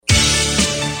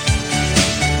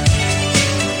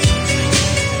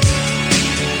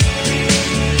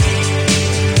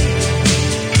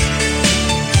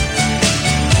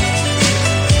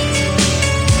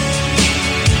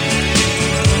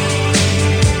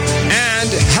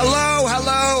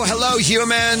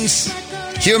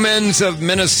humans of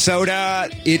Minnesota.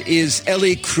 It is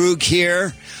Ellie Krug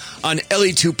here on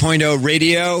Ellie 2.0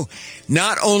 radio.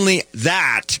 Not only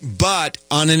that, but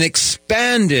on an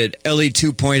expanded Ellie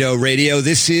 2.0 radio,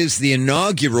 this is the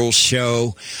inaugural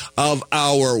show of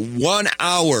our 1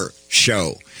 hour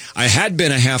show. I had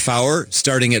been a half hour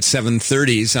starting at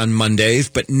 7:30s on Mondays,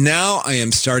 but now I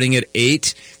am starting at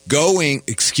 8,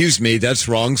 that's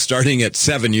wrong, starting at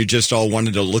 7. You just all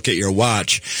wanted to look at your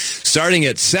watch. Starting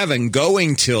at 7,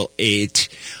 going till 8,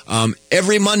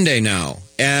 every Monday now.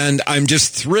 And I'm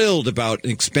just thrilled about an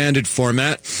expanded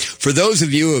format. For those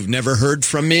of you who have never heard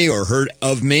from me or heard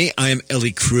of me, I am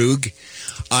Ellie Krug.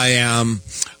 I am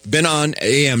been on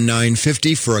AM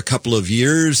 950 for a couple of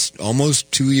years,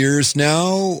 almost 2 years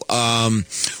now,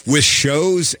 with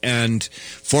shows, and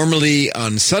formerly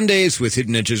on Sundays with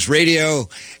Hidden Edges Radio,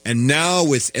 and now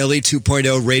with Ellie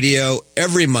 2.0 Radio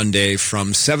every Monday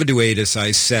from 7 to 8, as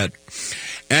I said.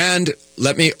 And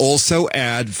let me also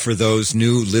add, for those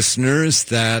new listeners,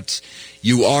 that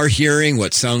you are hearing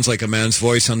what sounds like a man's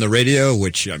voice on the radio,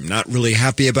 which I'm not really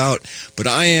happy about, but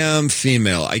I am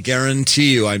female. I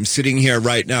guarantee you, I'm sitting here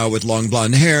right now with long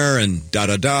blonde hair and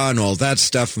da-da-da and all that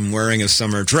stuff. I'm wearing a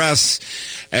summer dress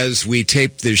as we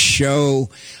tape this show.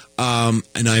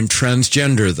 And I'm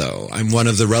transgender, though. I'm one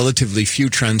of the relatively few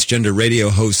transgender radio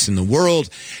hosts in the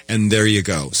world, and there you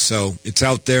go. So it's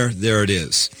out there. There it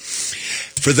is.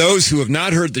 For those who have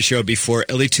not heard the show before,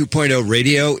 Ellie 2.0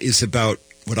 Radio is about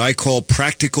what I call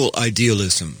practical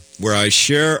idealism, where I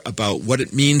share about what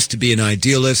it means to be an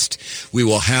idealist. We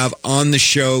will have on the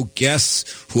show guests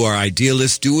who are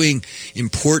idealists doing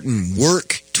important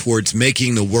work towards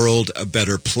making the world a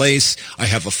better place. I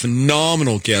have a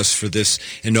phenomenal guest for this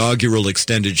inaugural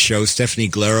extended show, Stephanie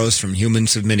Glaros from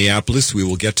Humans of Minneapolis. We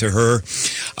will get to her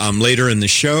later in the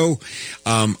show.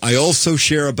 I also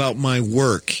share about my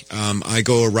work. I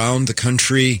go around the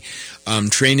country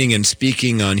training and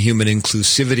speaking on human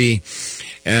inclusivity.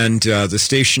 And the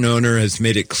station owner has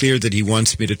made it clear that he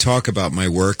wants me to talk about my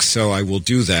work, so I will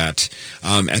do that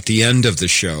at the end of the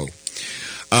show.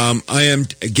 I am,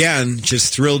 again,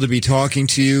 just thrilled to be talking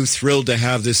to you, thrilled to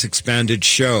have this expanded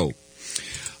show.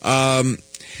 And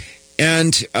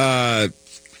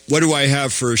what do I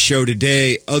have for a show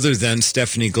today other than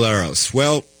Stephanie Glaros?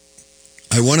 Well,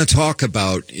 I want to talk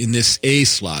about in this A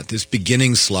slot, this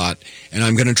beginning slot, and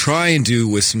I'm going to try and do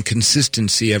with some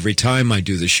consistency every time I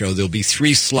do the show. There'll be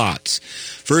 3 slots.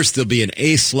 First, there'll be an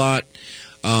A slot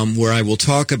where I will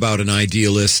talk about an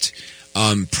idealist,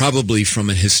 probably from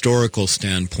a historical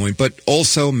standpoint, but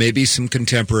also maybe some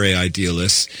contemporary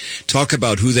idealists. Talk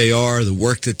about who they are, the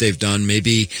work that they've done,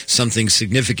 maybe something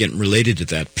significant related to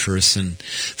that person.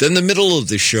 Then the middle of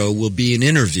the show will be an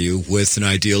interview with an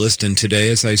idealist, and today,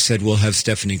 as I said, we'll have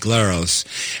Stephanie Glaros.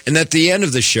 And at the end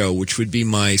of the show, which would be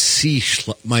my C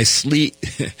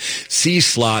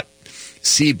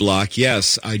block.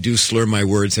 Yes, I do slur my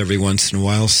words every once in a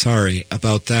while. Sorry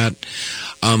about that.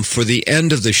 For the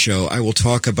end of the show, I will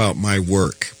talk about my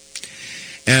work.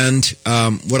 And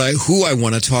who I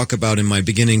want to talk about in my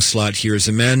beginning slot here is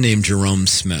a man named Jerome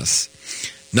Smith.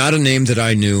 Not a name that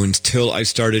I knew until I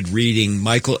started reading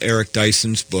Michael Eric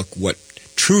Dyson's book, What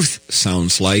Truth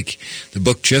Sounds Like. The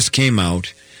book just came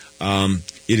out.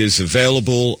 It is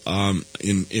available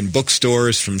in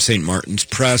bookstores from St. Martin's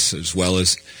Press, as well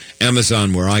as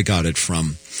Amazon, where I got it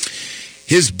from.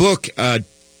 His book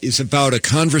is about a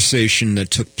conversation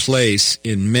that took place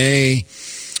in May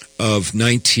of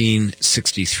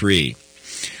 1963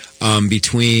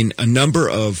 between a number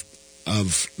of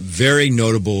very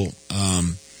notable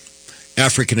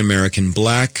African-American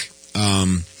black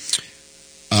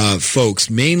folks,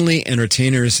 mainly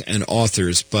entertainers and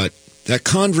authors, but that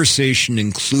conversation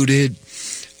included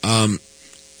a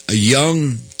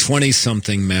young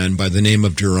 20-something man by the name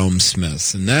of Jerome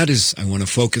Smith. And that is, I want to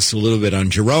focus a little bit on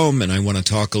Jerome, and I want to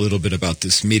talk a little bit about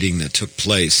this meeting that took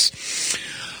place.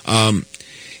 In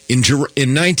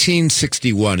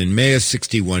 1961, in May of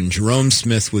 61, Jerome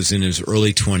Smith was in his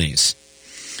early 20s.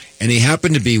 And he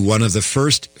happened to be one of the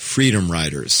first freedom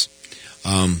riders.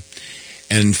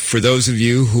 And for those of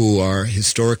you who are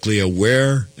historically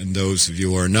aware, and those of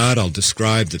you who are not, I'll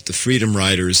describe that the freedom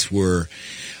riders were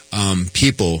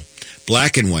people,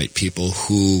 black and white people,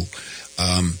 who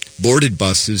boarded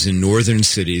buses in northern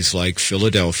cities like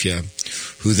Philadelphia,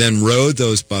 who then rode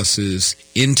those buses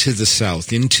into the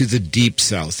South, into the deep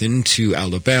South, into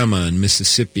Alabama and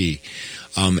Mississippi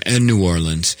and New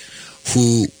Orleans,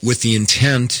 who, with the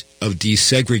intent of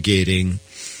desegregating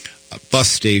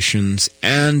bus stations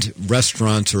and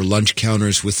restaurants or lunch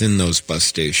counters within those bus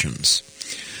stations.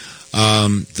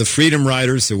 The Freedom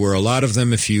Riders, there were a lot of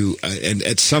them. And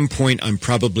at some point, I'm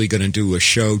probably going to do a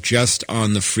show just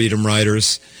on the Freedom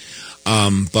Riders.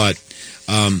 But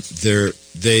there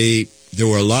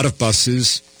were a lot of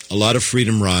buses, a lot of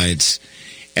freedom rides,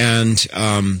 and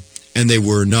they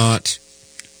were not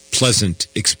pleasant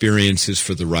experiences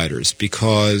for the riders,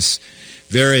 because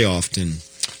very often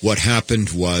what happened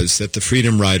was that the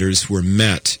Freedom Riders were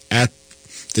met at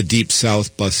the Deep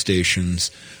South bus stations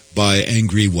by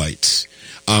angry whites,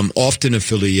 often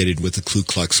affiliated with the Ku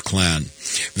Klux Klan,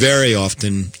 very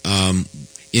often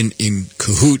in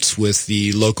cahoots with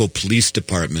the local police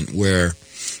department, where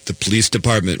the police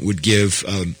department would give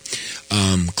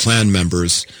Klan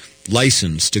members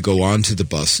license to go onto the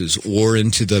buses or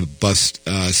into the bus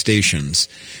stations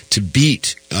to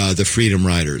beat the Freedom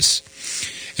Riders.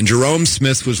 And Jerome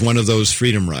Smith was one of those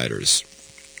Freedom Riders.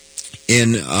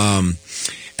 In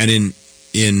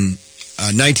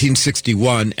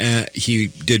 1961, he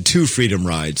did 2 freedom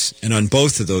rides, and on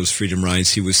both of those freedom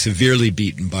rides, he was severely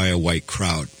beaten by a white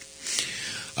crowd.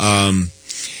 And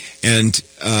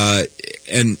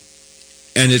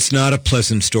it's not a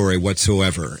pleasant story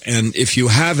whatsoever. And if you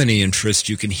have any interest,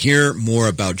 you can hear more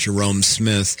about Jerome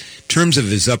Smith in terms of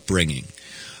his upbringing,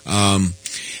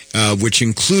 which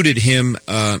included him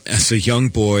as a young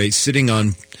boy sitting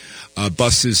on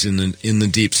buses in the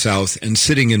Deep South and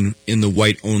sitting in the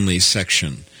white-only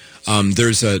section.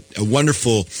 There's a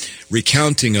wonderful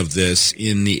recounting of this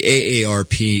in the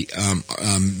AARP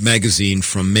magazine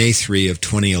from May 3 of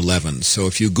 2011. So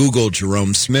if you Google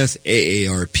Jerome Smith,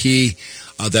 AARP,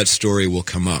 that story will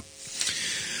come up.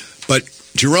 But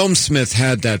Jerome Smith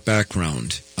had that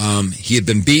background. He had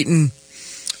been beaten,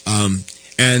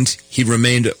 and he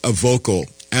remained a vocal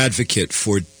advocate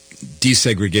for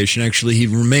desegregation. Actually, he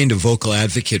remained a vocal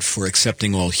advocate for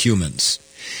accepting all humans.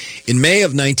 In May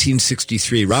of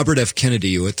 1963, Robert F.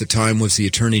 Kennedy, who at the time was the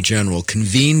Attorney General,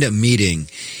 convened a meeting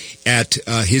at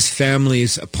his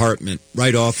family's apartment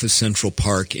right off of Central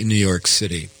Park in New York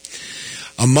City.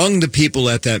 Among the people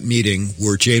at that meeting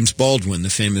were James Baldwin, the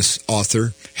famous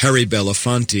author, Harry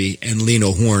Belafonte, and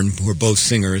Lena Horne, who were both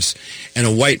singers, and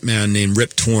a white man named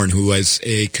Rip Torn, who was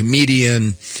a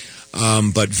comedian,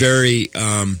 but very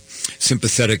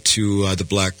sympathetic to the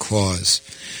black cause.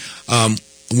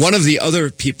 One of the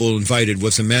other people invited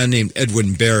was a man named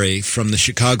Edwin Berry from the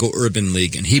Chicago Urban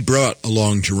League, and he brought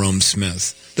along Jerome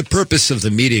Smith. The purpose of the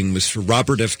meeting was for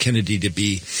Robert F. Kennedy to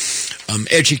be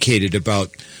educated about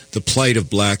the plight of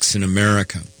blacks in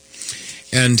America.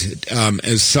 And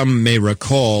as some may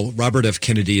recall, Robert F.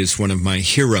 Kennedy is one of my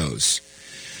heroes.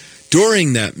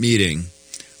 During that meeting,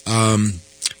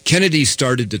 Kennedy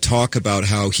started to talk about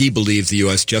how he believed the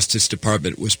U.S. Justice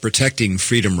Department was protecting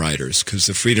Freedom Riders because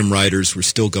the Freedom Riders were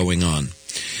still going on.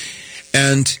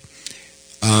 And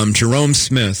Jerome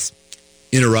Smith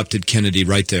interrupted Kennedy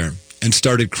right there and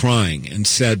started crying and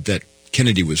said that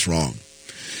Kennedy was wrong,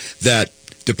 that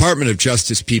Department of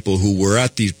Justice people who were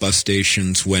at these bus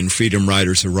stations when Freedom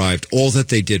Riders arrived, all that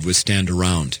they did was stand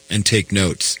around and take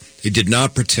notes. They did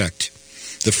not protect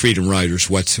the Freedom Riders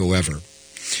whatsoever.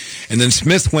 And then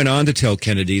Smith went on to tell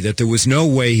Kennedy that there was no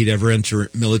way he'd ever enter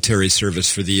military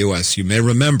service for the U.S. You may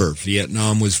remember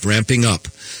Vietnam was ramping up,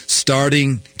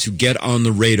 starting to get on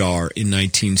the radar in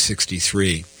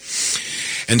 1963.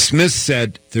 And Smith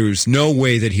said there was no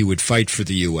way that he would fight for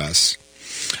the U.S.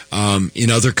 In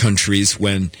other countries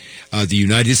when the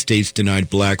United States denied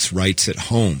blacks rights at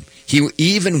home. He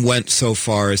even went so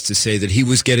far as to say that he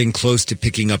was getting close to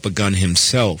picking up a gun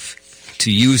himself to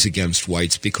use against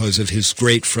whites because of his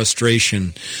great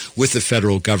frustration with the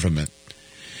federal government.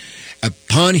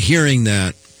 Upon hearing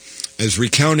that, as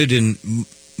recounted in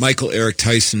Michael Eric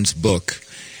Tyson's book,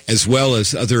 as well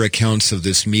as other accounts of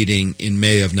this meeting in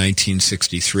May of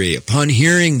 1963, upon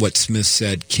hearing what Smith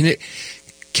said,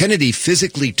 Kennedy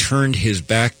physically turned his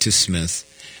back to Smith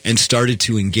and started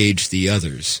to engage the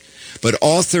others. But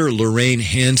author Lorraine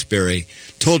Hansberry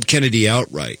told Kennedy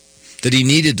outright that he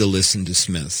needed to listen to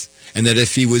Smith, and that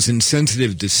if he was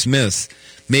insensitive to Smith,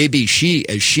 maybe she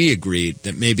agreed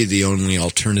that maybe the only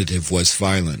alternative was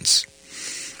violence.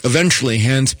 Eventually,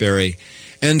 Hansberry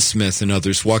and Smith and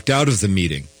others walked out of the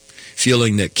meeting,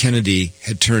 feeling that Kennedy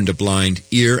had turned a blind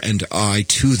ear and eye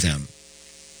to them.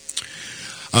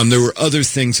 There were other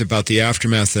things about the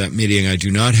aftermath of that meeting I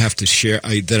do not have to share,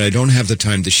 that I don't have the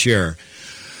time to share.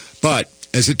 But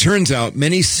as it turns out,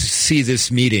 many see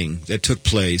this meeting that took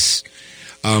place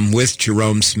with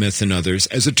Jerome Smith and others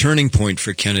as a turning point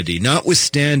for Kennedy,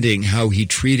 notwithstanding how he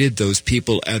treated those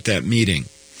people at that meeting.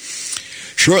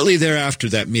 Shortly thereafter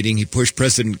that meeting, he pushed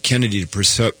President Kennedy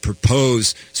to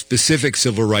propose specific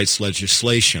civil rights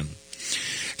legislation.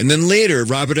 And then later,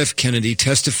 Robert F. Kennedy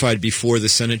testified before the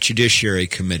Senate Judiciary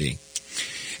Committee.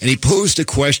 And he posed a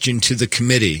question to the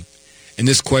committee. And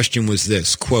this question was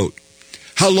this, quote,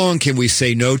 "How long can we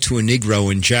say no to a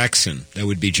Negro in Jackson?" That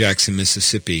would be Jackson,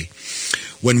 Mississippi.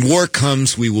 "When war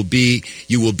comes, you will be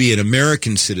an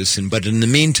American citizen, but in the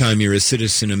meantime, you're a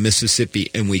citizen of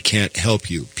Mississippi and we can't help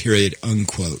you," period,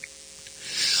 unquote.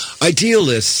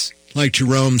 Idealists like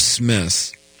Jerome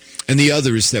Smith and the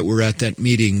others that were at that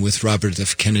meeting with Robert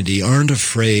F. Kennedy aren't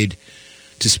afraid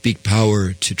to speak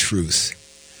power to truth.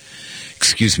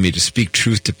 To speak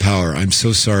truth to power. I'm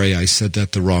so sorry I said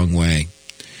that the wrong way.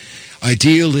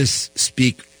 Idealists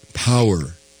speak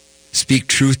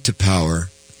truth to power,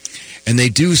 and they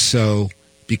do so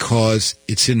because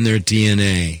it's in their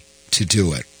DNA to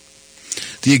do it.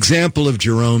 The example of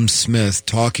Jerome Smith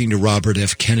talking to Robert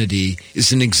F. Kennedy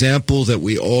is an example that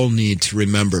we all need to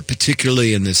remember,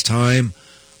 particularly in this time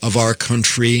of our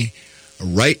country,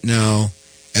 right now,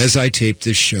 as I tape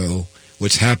this show,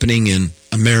 what's happening in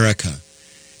America,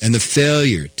 and the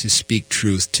failure to speak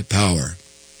truth to power.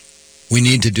 We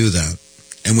need to do that,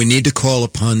 and we need to call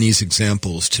upon these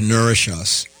examples to nourish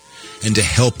us and to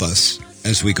help us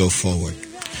as we go forward.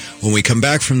 When we come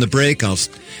back from the break, I'll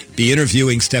be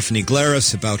interviewing Stephanie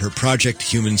Glaris about her project,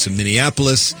 Humans of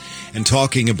Minneapolis, and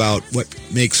talking about what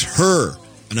makes her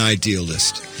an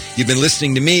idealist. You've been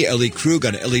listening to me, Ellie Krug,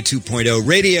 on Ellie 2.0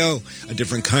 Radio, a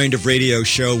different kind of radio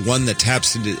show, one that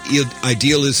taps into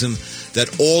idealism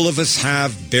that all of us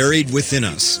have buried within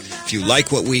us. If you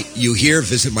like what you hear,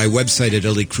 visit my website at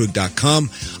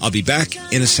elliekrug.com. I'll be back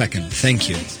in a second. Thank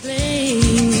you.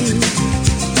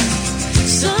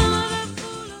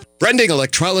 Brending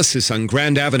Electrolysis on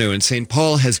Grand Avenue in St.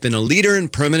 Paul has been a leader in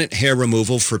permanent hair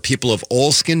removal for people of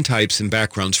all skin types and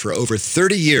backgrounds for over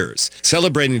 30 years,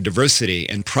 celebrating diversity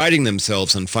and priding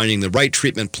themselves on finding the right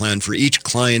treatment plan for each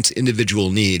client's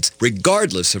individual needs,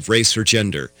 regardless of race or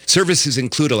gender. Services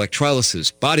include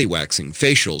electrolysis, body waxing,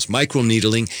 facials,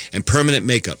 microneedling, and permanent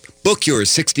makeup. Book your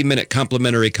 60-minute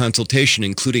complimentary consultation,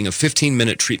 including a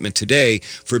 15-minute treatment today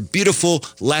for beautiful,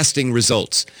 lasting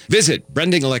results. Visit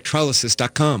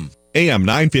brendingelectrolysis.com. AM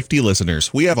 950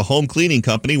 listeners, we have a home cleaning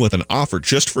company with an offer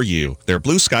just for you. They're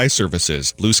Blue Sky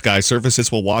Services. Blue Sky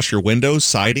Services will wash your windows,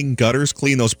 siding, gutters,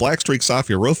 clean those black streaks off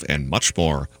your roof, and much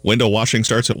more. Window washing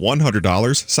starts at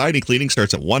 $100. Siding cleaning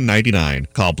starts at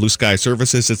 $199. Call Blue Sky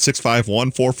Services at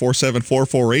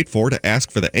 651-447-4484 to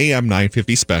ask for the AM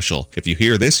 950 special. If you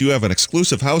hear this, you have an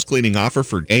exclusive house cleaning offer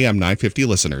for AM 950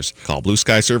 listeners. Call Blue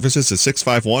Sky Services at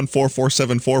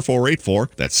 651-447-4484.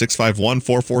 That's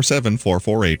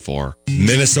 651-447-4484.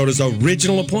 Minnesota's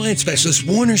original appliance specialist,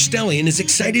 Warner Stellian, is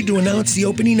excited to announce the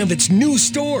opening of its new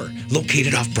store,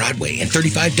 located off Broadway and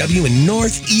 35W in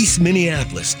Northeast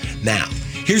Minneapolis. Now,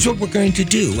 here's what we're going to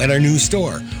do at our new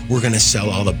store. We're going to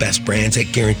sell all the best brands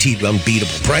at guaranteed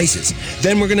unbeatable prices.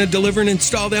 Then we're going to deliver and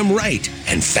install them right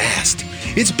and fast.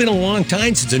 It's been a long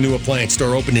time since a new appliance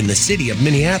store opened in the city of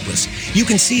Minneapolis. You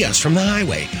can see us from the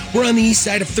highway. We're on the east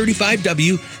side of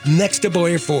 35W, next to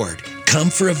Boyer Ford. Come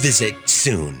for a visit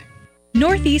soon.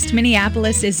 Northeast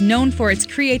Minneapolis is known for its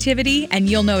creativity, and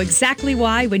you'll know exactly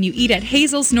why when you eat at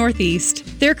Hazel's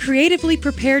Northeast. Their creatively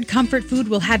prepared comfort food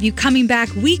will have you coming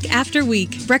back week after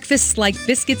week. Breakfasts like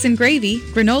biscuits and gravy,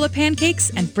 granola pancakes,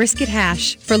 and brisket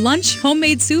hash. For lunch,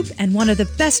 homemade soup and one of the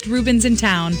best Reubens in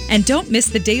town. And don't miss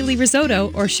the daily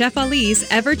risotto or Chef Ali's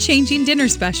ever-changing dinner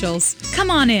specials. Come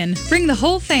on in. Bring the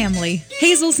whole family.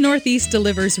 Hazel's Northeast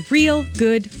delivers real,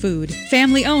 good food.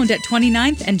 Family owned at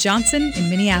 29th and Johnson in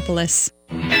Minneapolis.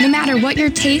 No matter what your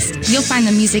taste, you'll find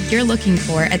the music you're looking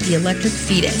for at the Electric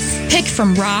Fetus. Pick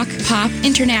from rock, pop,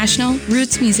 international,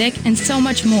 roots music, and so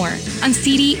much more on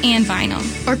CD and vinyl.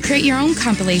 Or create your own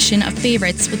compilation of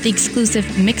favorites with the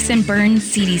exclusive Mix and Burn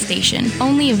CD station,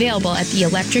 only available at the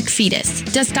Electric Fetus.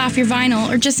 Dust off your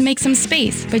vinyl or just make some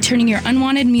space by turning your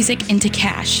unwanted music into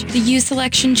cash. The used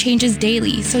selection changes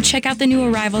daily, so check out the new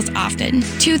arrivals often.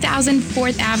 2000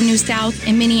 4th Avenue South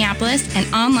in Minneapolis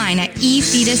and online at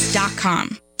efetus.com.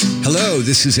 Hello,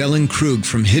 this is Ellen Krug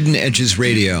from Hidden Edges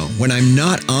Radio. When I'm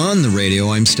not on the radio,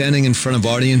 I'm standing in front of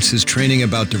audiences training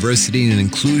about diversity and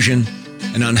inclusion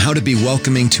and on how to be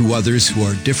welcoming to others who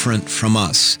are different from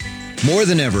us. More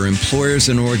than ever, employers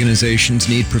and organizations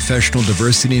need professional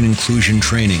diversity and inclusion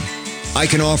training. I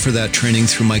can offer that training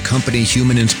through my company,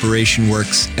 Human Inspiration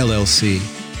Works, LLC.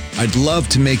 I'd love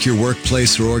to make your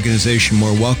workplace or organization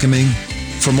more welcoming.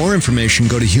 For more information,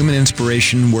 go to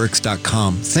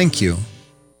humaninspirationworks.com. Thank you.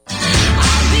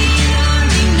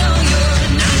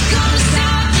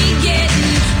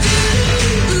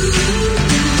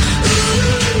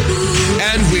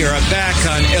 And we are back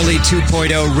on Ellie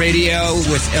 2.0 Radio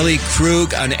with Ellie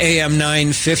Krug on AM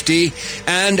 950.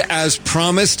 And as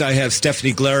promised, I have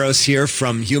Stephanie Glaros here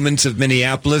from Humans of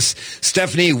Minneapolis.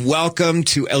 Stephanie, welcome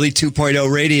to Ellie 2.0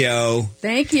 Radio.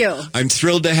 Thank you. I'm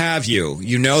thrilled to have you.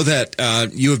 You know that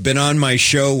you have been on my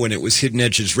show when it was Hidden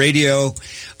Edges Radio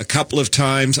a couple of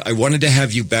times. I wanted to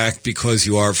have you back because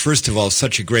you are, first of all,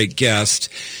 such a great guest.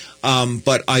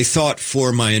 But I thought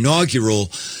for my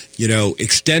inaugural,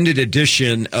 extended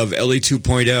edition of Ellie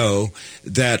 2.0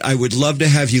 that I would love to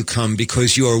have you come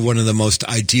because you are one of the most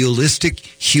idealistic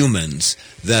humans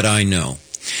that I know.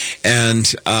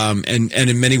 And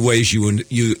in many ways, you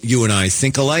and I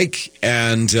think alike,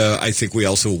 and I think we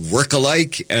also work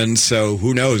alike, and so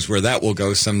who knows where that will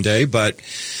go someday. But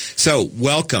so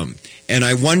welcome, and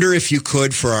I wonder if you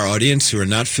could, for our audience who are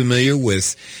not familiar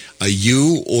with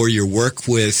you or your work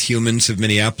with Humans of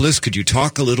Minneapolis, could you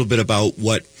talk a little bit about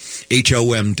what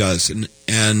HOM does?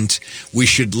 And we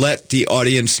should let the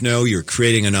audience know you're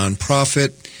creating a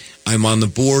nonprofit. I'm on the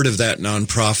board of that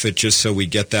nonprofit, just so we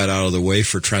get that out of the way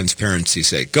for transparency's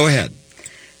sake. Go ahead.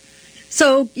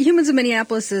 So Humans of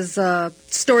Minneapolis is a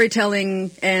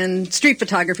storytelling and street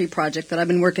photography project that I've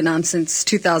been working on since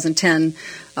 2010,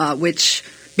 which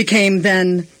became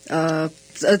then a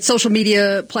social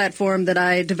media platform that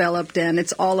I developed, and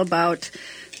it's all about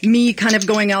me kind of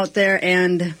going out there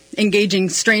and engaging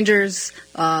strangers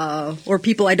or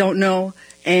people I don't know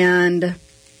and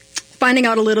finding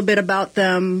out a little bit about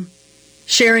them,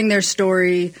 sharing their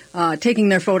story, taking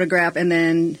their photograph, and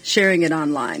then sharing it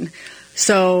online.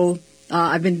 So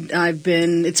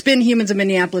it's been Humans of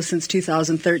Minneapolis since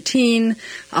 2013.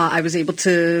 I was able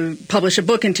to publish a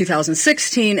book in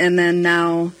 2016, and then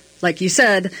now, like you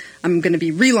said, I'm going to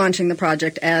be relaunching the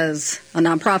project as a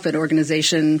nonprofit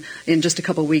organization in just a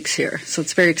couple weeks here. So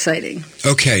it's very exciting.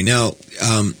 Okay, now,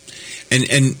 and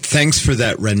thanks for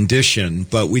that rendition,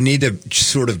 but we need to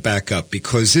sort of back up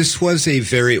because this was a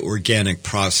very organic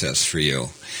process for you.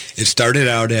 It started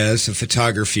out as a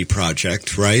photography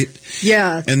project, right?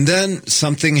 Yeah. And then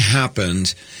something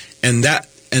happened, and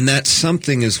that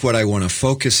something is what I want to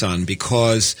focus on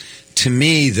because to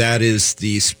me, that is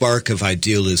the spark of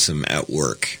idealism at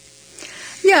work.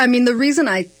 Yeah, I mean, the reason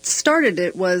I started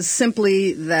it was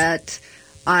simply that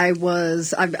I've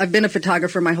been a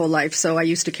photographer my whole life, so I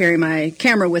used to carry my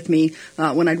camera with me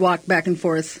when I'd walk back and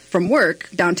forth from work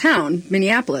downtown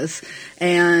Minneapolis,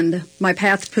 and my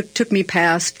path took me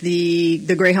past the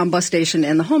Greyhound bus station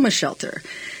and the homeless shelter.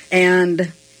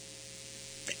 And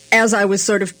as I was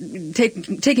sort of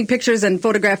taking pictures and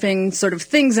photographing sort of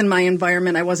things in my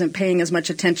environment, I wasn't paying as much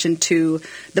attention to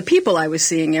the people I was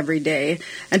seeing every day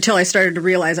until I started to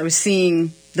realize I was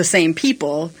seeing the same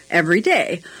people every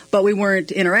day, but we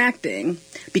weren't interacting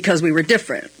because we were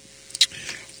different.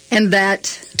 And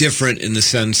that... Different in the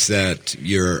sense that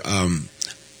you're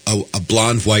a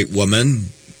blonde white woman,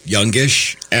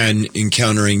 youngish, and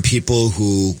encountering people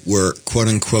who were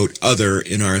quote-unquote other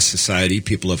in our society,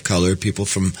 people of color, people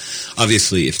from,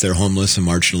 obviously, if they're homeless, a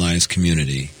marginalized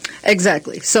community.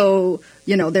 Exactly. So,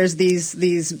 there's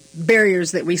these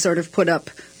barriers that we sort of put up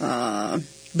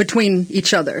between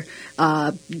each other,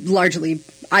 largely,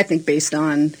 I think, based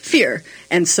on fear.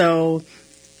 And so...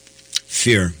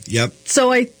 Fear, yep. So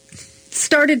when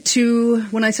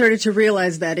I started to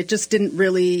realize that, it just didn't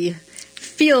really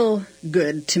feel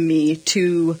good to me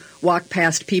to walk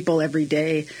past people every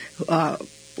day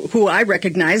who I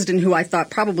recognized and who I thought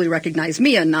probably recognized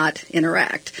me and not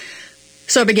interact.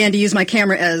 So I began to use my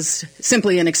camera as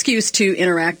simply an excuse to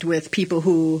interact with people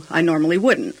who I normally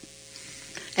wouldn't.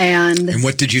 And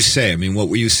what did you say? I mean, what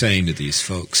were you saying to these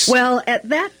folks? Well, at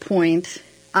that point,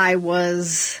 I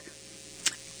was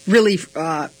really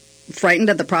frightened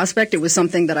at the prospect. It was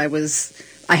something that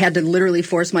I had to literally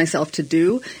force myself to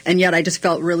do, and yet I just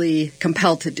felt really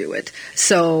compelled to do it.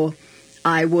 So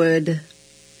I would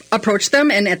approach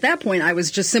them, and at that point I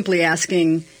was just simply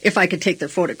asking if I could take their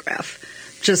photograph,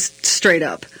 just straight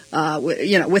up,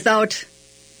 without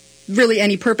really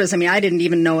any purpose. I mean, I didn't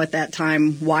even know at that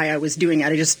time why I was doing it.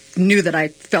 I just knew that I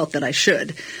felt that I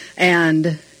should.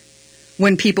 And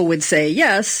when people would say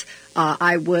yes,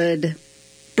 I would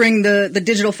bring the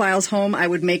digital files home. I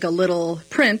would make a little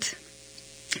print,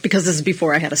 because this is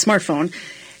before I had a smartphone,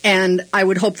 and I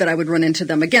would hope that I would run into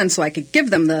them again so I could give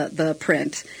them the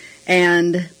print.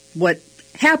 And what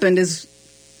happened is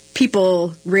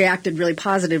people reacted really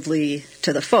positively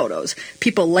to the photos.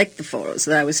 People liked the photos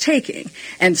that I was taking.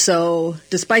 And so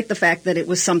despite the fact that it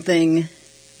was something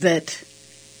that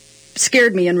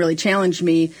scared me and really challenged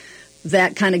me,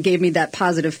 that kind of gave me that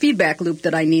positive feedback loop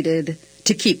that I needed to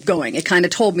to keep going. It kind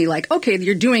of told me like, okay,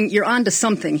 you're onto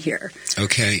something here.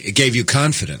 Okay. It gave you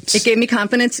confidence. It gave me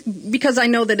confidence because I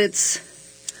know that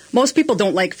most people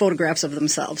don't like photographs of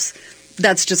themselves.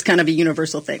 That's just kind of a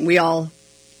universal thing. We all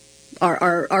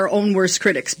are our own worst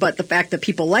critics, but the fact that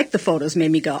people like the photos made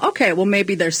me go, okay, well,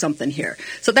 maybe there's something here.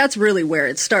 So that's really where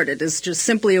it started, is just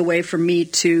simply a way for me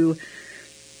to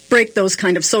break those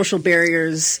kind of social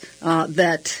barriers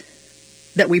that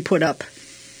we put up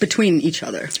between each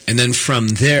other. And then from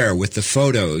there, with the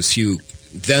photos, you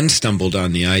then stumbled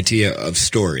on the idea of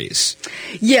stories.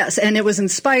 Yes, and it was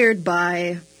inspired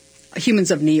by Humans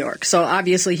of New York. So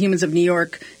obviously Humans of New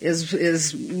York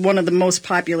is one of the most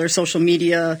popular social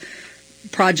media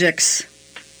projects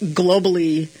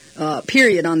globally,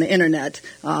 period, on the internet.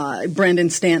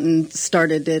 Brandon Stanton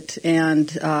started it and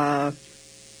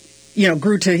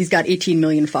grew to, he's got 18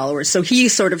 million followers. So he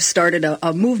sort of started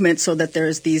a movement so that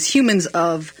there's these Humans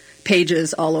of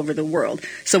pages all over the world.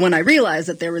 So when I realized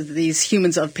that there were these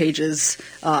Humans of pages,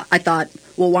 I thought,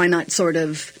 well, why not sort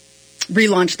of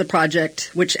relaunched the project,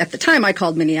 which at the time I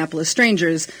called Minneapolis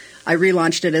Strangers. I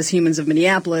relaunched it as Humans of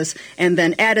Minneapolis and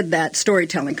then added that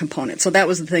storytelling component. So that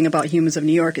was the thing about Humans of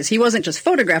New York, is he wasn't just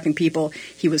photographing people,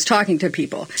 he was talking to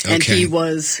people, and he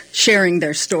was sharing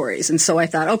their stories. And so I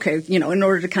thought, okay, in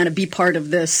order to kind of be part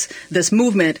of this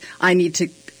movement, I need to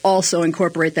also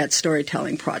incorporate that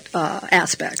storytelling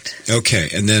aspect. Okay,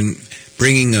 and then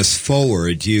bringing us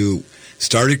forward, you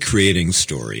started creating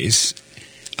stories,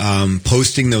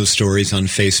 posting those stories on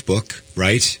Facebook,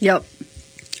 right? Yep.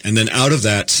 And then out of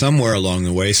that, somewhere along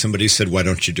the way, somebody said, why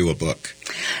don't you do a book?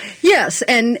 Yes,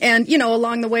 and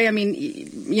along the way, I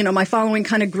mean, my following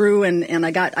kind of grew, and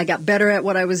I got better at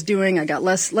what I was doing. I got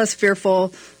less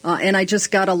fearful, and I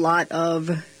just got a lot of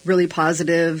really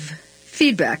positive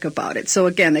feedback about it. So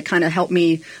again, it kind of helped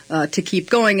me to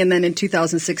keep going. And then in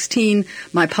 2016,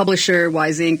 my publisher,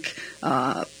 Wise Inc.,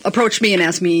 approached me and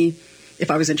asked me if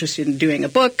I was interested in doing a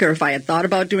book, or if I had thought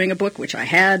about doing a book, which I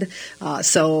had.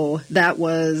 So that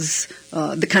was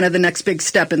the next big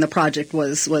step in the project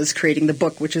was creating the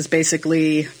book, which is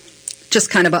basically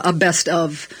just kind of a best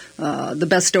of the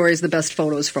best stories, the best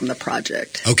photos from the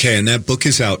project. Okay, and that book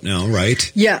is out now,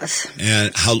 right? Yes.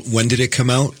 And when did it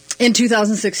come out? In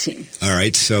 2016. All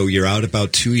right, so you're out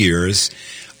about 2 years.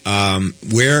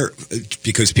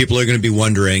 Because people are going to be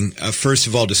wondering, first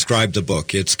of all, describe the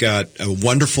book. It's got a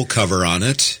wonderful cover on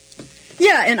it.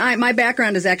 Yeah, and my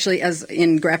background is actually as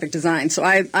in graphic design. So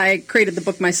I created the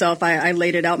book myself. I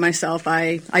laid it out myself.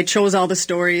 I chose all the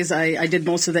stories. I did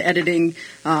most of the editing.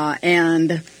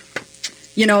 And,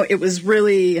 it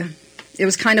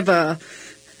was kind of a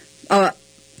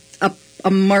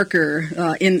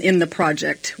marker in the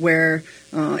project where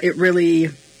it really,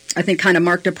 I think, kind of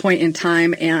marked a point in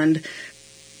time and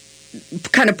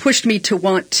kind of pushed me to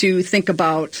want to think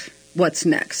about what's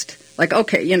next. Like,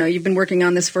 okay, you've been working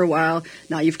on this for a while.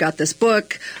 Now you've got this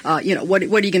book. What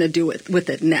are you going to do with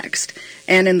it next?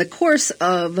 And in the course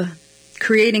of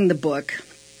creating the book,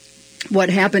 what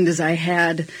happened is I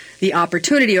had the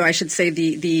opportunity, or I should say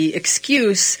the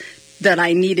excuse, that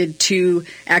I needed to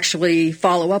actually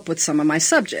follow up with some of my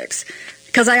subjects.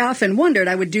 Because I often wondered,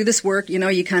 I would do this work, you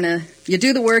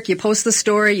do the work, you post the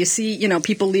story, you see,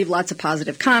 people leave lots of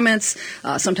positive comments.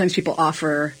 Sometimes people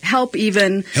offer help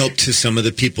even. Help to some of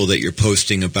the people that you're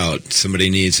posting about. Somebody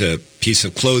needs a piece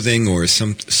of clothing or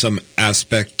some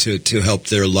aspect to help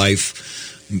their life,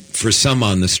 for some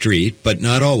on the street, but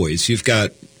not always. You've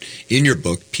got, in your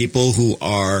book, people who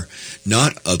are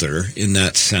not other in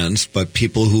that sense, but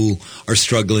people who are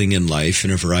struggling in life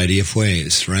in a variety of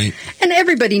ways, right? And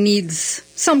everybody needs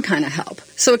some kind of help.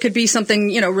 So it could be something,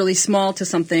 really small to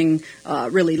something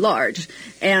really large.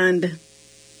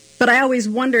 But I always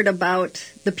wondered about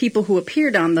the people who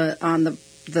appeared on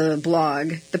the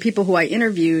blog, the people who I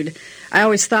interviewed. I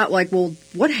always thought, like, well,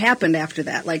 what happened after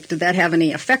that? Like, did that have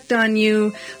any effect on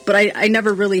you? But I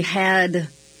never really had,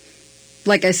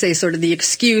 like I say, sort of the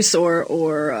excuse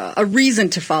or a reason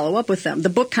to follow up with them. The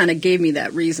book kind of gave me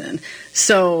that reason.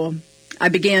 So I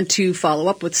began to follow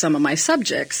up with some of my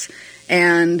subjects,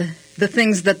 and the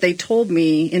things that they told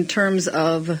me in terms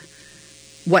of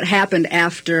what happened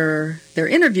after their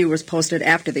interview was posted,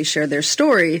 after they shared their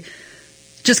story,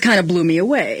 just kind of blew me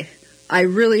away. I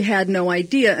really had no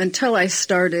idea until I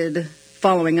started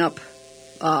following up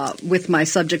with my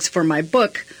subjects for my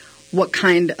book what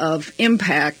kind of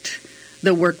impact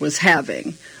the work was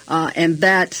having. And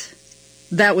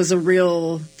that was a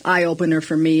real eye-opener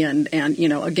for me. And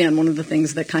again, one of the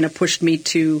things that kind of pushed me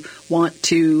to want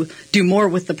to do more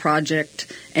with the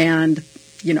project. And,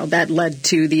 that led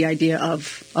to the idea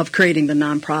of creating the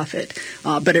nonprofit.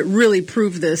 But it really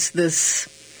proved this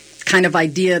kind of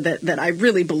idea that I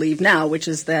really believe now, which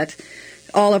is that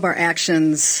all of our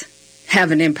actions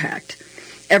have an impact.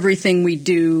 Everything we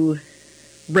do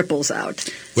ripples out.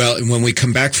 Well, and when we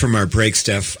come back from our break,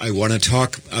 Steph, I want to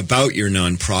talk about your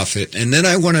nonprofit, and then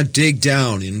I want to dig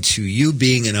down into you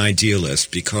being an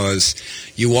idealist, because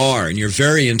you are, and you're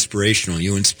very inspirational.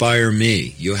 You inspire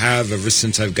me. You have ever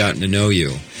since I've gotten to know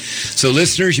you. So,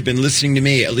 listeners, you've been listening to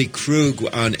me, Ellie Krug,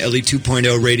 on Ellie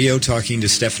 2.0 Radio, talking to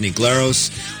Stephanie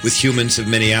Glaros with Humans of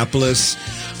Minneapolis.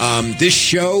 This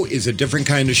show is a different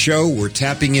kind of show. We're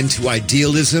tapping into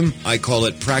idealism. I call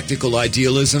it practical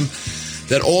idealism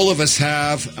that all of us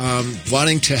have,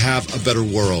 wanting to have a better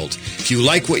world. If you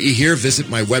like what you hear, visit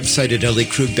my website at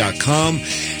elliekrug.com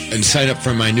and sign up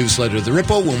for my newsletter, The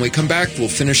Ripple. When we come back, we'll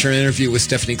finish our interview with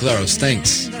Stephanie Glaros.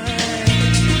 Thanks.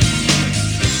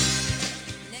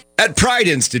 At Pride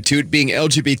Institute, being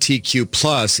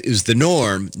LGBTQ+ is the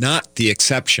norm, not the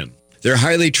exception. Their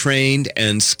highly trained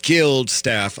and skilled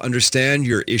staff understand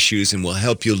your issues and will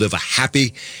help you live a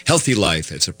happy, healthy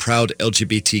life as a proud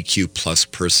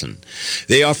LGBTQ+ person.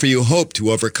 They offer you hope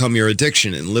to overcome your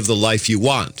addiction and live the life you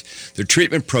want. Their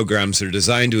treatment programs are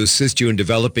designed to assist you in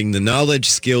developing the knowledge,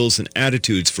 skills, and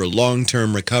attitudes for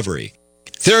long-term recovery.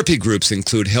 Therapy groups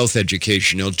include health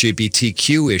education,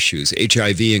 LGBTQ issues,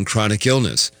 HIV and chronic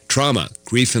illness, trauma,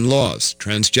 grief and loss,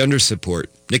 transgender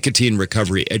support, nicotine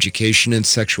recovery, education, and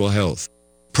sexual health.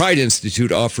 Pride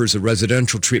Institute offers a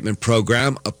residential treatment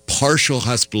program, a partial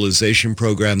hospitalization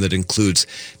program that includes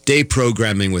day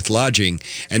programming with lodging,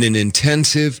 and an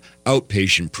intensive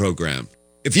outpatient program.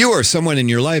 If you or someone in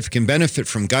your life can benefit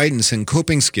from guidance and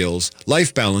coping skills,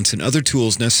 life balance, and other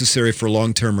tools necessary for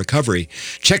long-term recovery,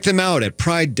 check them out at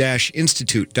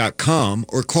pride-institute.com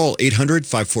or call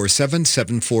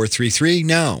 800-547-7433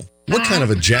 now. What kind of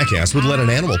a jackass would let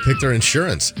an animal pick their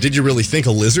insurance? Did you really think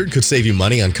a lizard could save you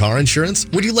money on car insurance?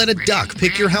 Would you let a duck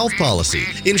pick your health policy?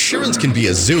 Insurance can be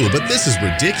a zoo, but this is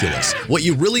ridiculous. What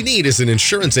you really need is an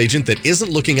insurance agent that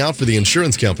isn't looking out for the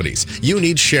insurance companies. You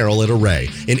need Cheryl at Array,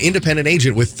 an independent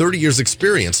agent with 30 years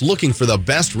experience looking for the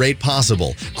best rate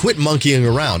possible. Quit monkeying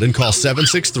around and call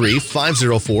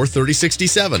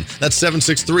 763-504-3067. That's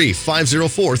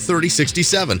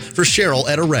 763-504-3067 for Cheryl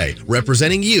at Array,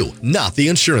 representing you, not the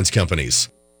insurance companies.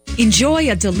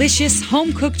 Enjoy a delicious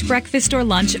home-cooked breakfast or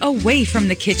lunch away from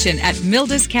the kitchen at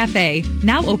Milda's Cafe,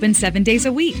 now open 7 days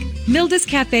a week. Milda's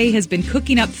Cafe has been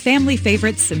cooking up family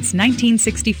favorites since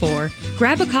 1964.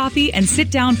 Grab a coffee and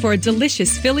sit down for a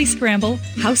delicious Philly scramble,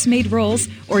 house-made rolls,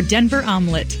 or Denver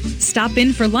omelet. Stop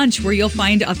in for lunch where you'll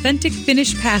find authentic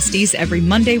Finnish pasties every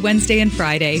Monday, Wednesday, and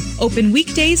Friday. Open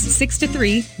weekdays 6 to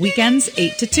 3, weekends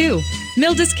 8 to 2.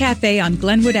 Milda's Cafe on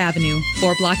Glenwood Avenue,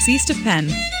 4 blocks east of Penn.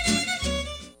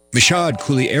 Mishad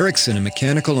Cooley Erickson, a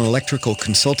mechanical and electrical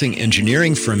consulting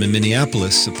engineering firm in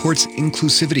Minneapolis, supports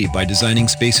inclusivity by designing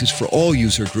spaces for all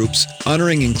user groups,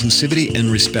 honoring inclusivity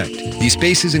and respect. These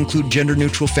spaces include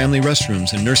gender-neutral family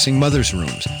restrooms and nursing mothers'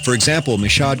 rooms. For example,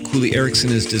 Mishad Cooley Erickson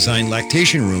has designed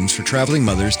lactation rooms for traveling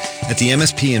mothers at the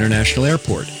MSP International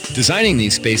Airport. Designing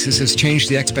these spaces has changed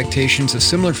the expectations of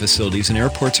similar facilities in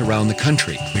airports around the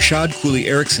country. Mishad Cooley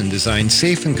Erickson designs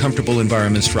safe and comfortable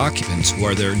environments for occupants who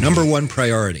are their number one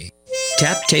priority.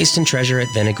 Tap, taste, and treasure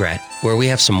at Vinaigrette, where we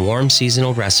have some warm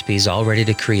seasonal recipes all ready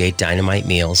to create dynamite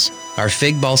meals. Our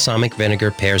fig balsamic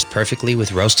vinegar pairs perfectly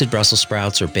with roasted Brussels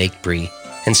sprouts or baked brie.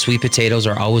 And sweet potatoes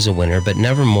are always a winner, but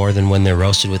never more than when they're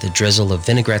roasted with a drizzle of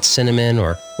vinaigrette cinnamon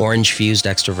or orange-fused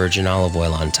extra virgin olive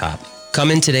oil on top. Come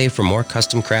in today for more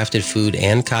custom-crafted food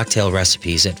and cocktail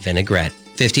recipes at Vinaigrette,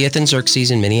 50th and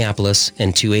Xerxes in Minneapolis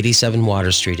and 287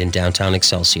 Water Street in downtown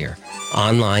Excelsior.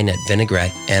 Online at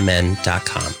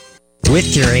vinaigrettemn.com.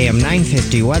 With your AM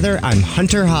 950 weather, I'm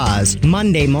Hunter Haas.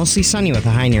 Monday, mostly sunny with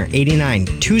a high near 89.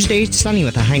 Tuesday, sunny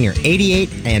with a high near 88.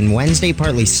 And Wednesday,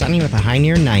 partly sunny with a high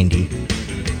near 90.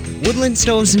 Woodland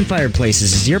Stoves and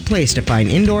Fireplaces is your place to find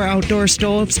indoor-outdoor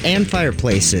stoves and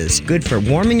fireplaces. Good for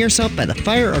warming yourself by the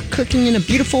fire or cooking in a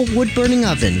beautiful wood-burning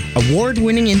oven.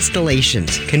 Award-winning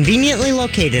installations. Conveniently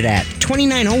located at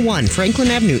 2901 Franklin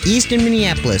Avenue East in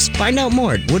Minneapolis. Find out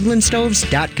more at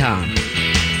woodlandstoves.com.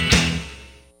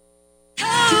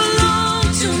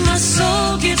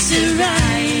 Gets it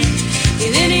right.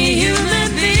 Did any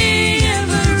human being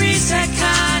ever reach that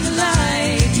kind of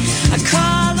light? I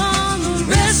call on the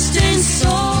resting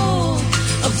soul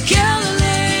of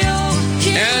Galileo.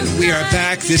 And we are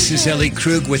back. This is Ellie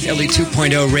Krug with Ellie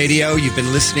 2.0 Radio. You've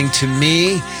been listening to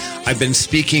me. I've been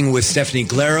speaking with Stephanie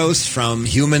Glaros from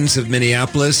Humans of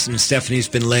Minneapolis, and Stephanie's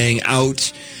been laying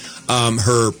out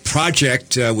her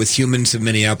project with Humans of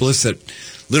Minneapolis that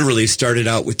literally started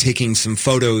out with taking some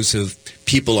photos of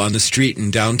people on the street in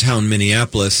downtown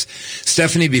Minneapolis.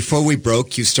 Stephanie, before we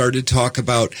broke, you started to talk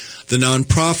about the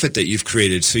nonprofit that you've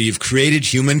created. So you've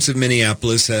created Humans of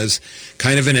Minneapolis as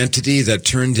kind of an entity that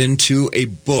turned into a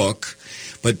book,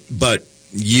 but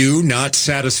you not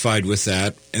satisfied with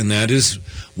that, and that is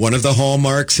one of the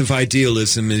hallmarks of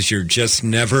idealism, is you're just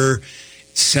never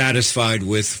satisfied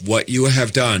with what you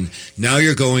have done. Now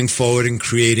you're going forward and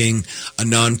creating a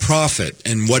nonprofit.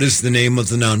 And what is the name of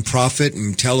the nonprofit?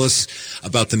 And tell us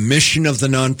about the mission of the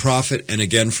nonprofit. And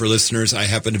again, for listeners, I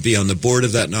happen to be on the board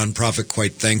of that nonprofit,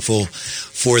 quite thankful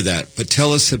for that. But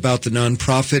tell us about the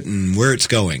nonprofit and where it's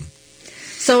going.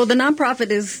 So the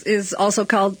nonprofit is also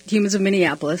called Humans of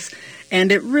Minneapolis,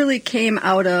 and it really came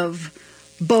out of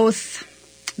both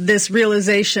this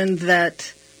realization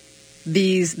that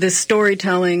this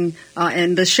storytelling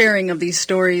and the sharing of these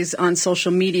stories on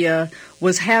social media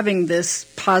was having this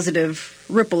positive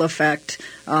ripple effect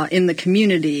in the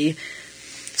community.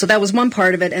 So that was one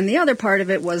part of it, and the other part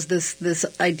of it was this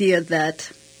idea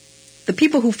that the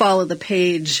people who follow the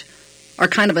page are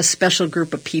kind of a special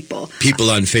group of people. People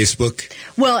on Facebook?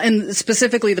 Well, and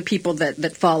specifically the people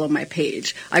that follow my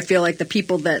page. I feel like the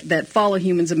people that follow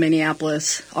Humans of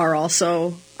Minneapolis are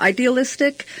also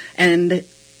idealistic, and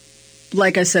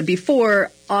like I said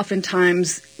before,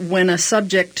 oftentimes when a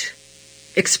subject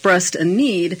expressed a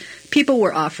need, people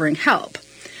were offering help.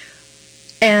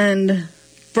 And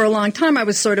for a long time, I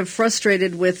was sort of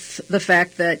frustrated with the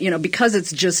fact that, because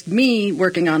it's just me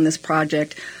working on this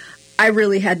project, I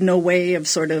really had no way of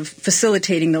sort of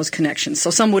facilitating those connections. So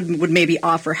some would maybe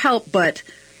offer help, but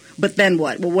then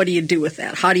what? Well, what do you do with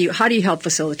that? How do you help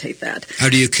facilitate that? How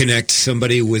do you connect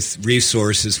somebody with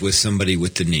resources with somebody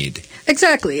with the need?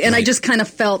 Exactly. And right. I just kind of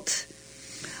felt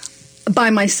by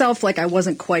myself like I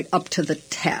wasn't quite up to the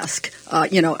task.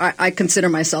 I consider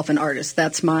myself an artist.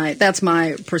 That's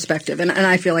my perspective. And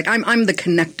I feel like I'm the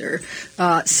connector.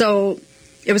 So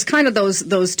it was kind of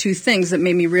those two things that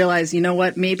made me realize, you know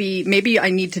what, maybe I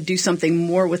need to do something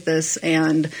more with this.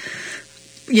 And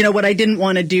what I didn't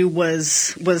want to do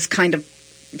was kind of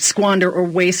squander or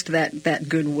waste that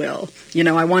goodwill.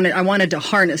 I wanted to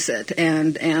harness it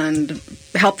and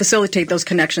help facilitate those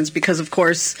connections, because of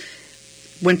course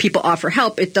when people offer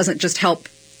help, it doesn't just help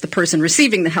the person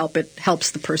receiving the help, it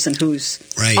helps the person who's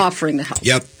offering the help.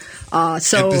 Yep.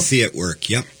 So empathy at work.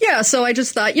 Yep. Yeah. So I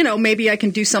just thought, maybe I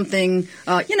can do something,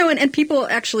 and people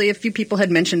actually, a few people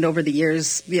had mentioned over the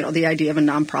years, the idea of a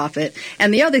nonprofit.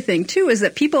 And the other thing too is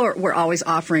that people were always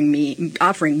offering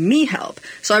me help.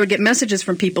 So I would get messages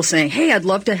from people saying, "Hey, I'd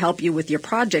love to help you with your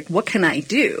project. What can I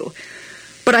do?"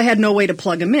 But I had no way to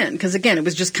plug them in, because again, it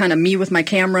was just kind of me with my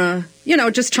camera,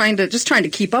 just trying to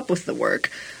keep up with the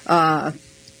work.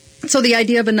 So the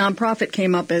idea of a nonprofit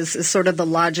came up as sort of the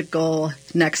logical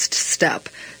next step.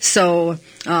 So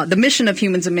the mission of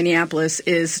Humans of Minneapolis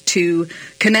is to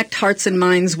connect hearts and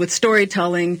minds with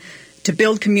storytelling, to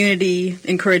build community,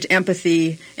 encourage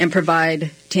empathy, and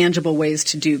provide tangible ways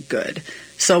to do good.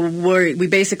 So we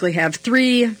basically have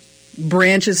three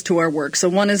branches to our work. So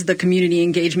one is the community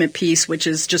engagement piece, which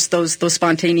is just those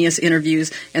spontaneous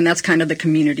interviews, and that's kind of the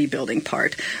community building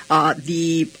part.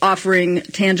 The offering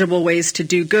tangible ways to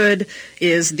do good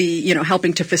is the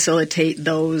helping to facilitate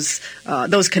those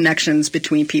connections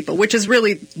between people, which is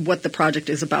really what the project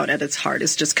is about at its heart,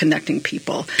 is just connecting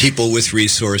people. People with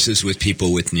resources with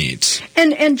people with needs.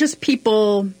 And just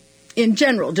people in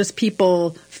general, just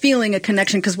people feeling a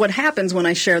connection, because what happens when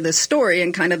I share this story,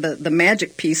 and kind of the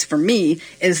magic piece for me,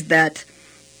 is that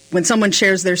when someone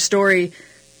shares their story,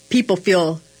 people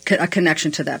feel a connection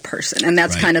to that person, and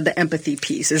that's kind of the empathy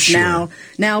piece. Is Sure.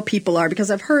 now people are, because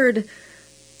I've heard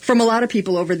from a lot of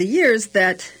people over the years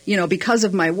that because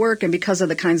of my work and because of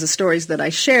the kinds of stories that I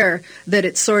share, that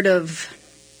it sort of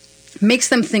makes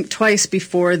them think twice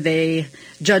before they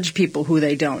judge people who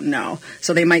they don't know.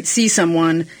 So they might see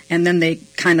someone and then they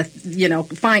kind of,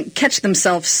 catch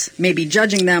themselves maybe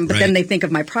judging them, but then they think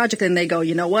of my project and they go,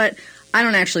 you know what? I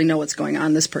don't actually know what's going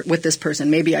on with this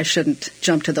person. Maybe I shouldn't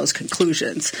jump to those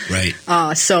conclusions. Right.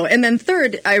 And then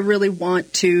third, I really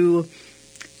want to,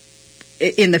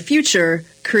 in the future,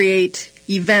 create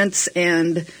events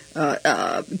and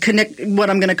connect what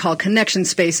I'm going to call connection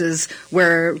spaces,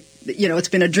 where it's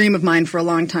been a dream of mine for a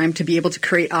long time to be able to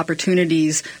create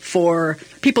opportunities for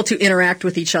people to interact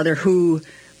with each other who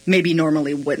maybe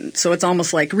normally wouldn't. So it's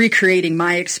almost like recreating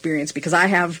my experience, because I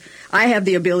have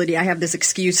the ability, I have this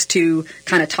excuse to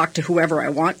kind of talk to whoever I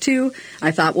want to.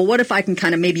 I thought, well, what if I can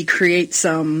kind of maybe create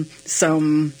some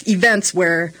events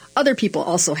where other people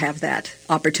also have that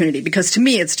opportunity? Because to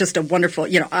me, it's just a wonderful,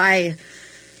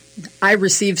 I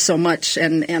receive so much,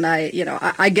 and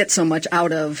I get so much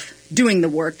out of doing the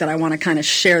work that I want to kind of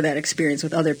share that experience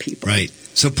with other people. Right.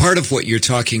 So part of what you're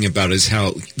talking about is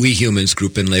how we humans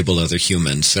group and label other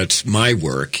humans. That's my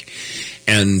work,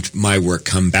 and my work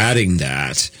combating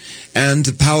that. And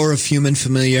the power of human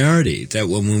familiarity, that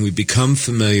when we become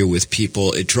familiar with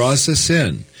people, it draws us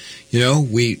in.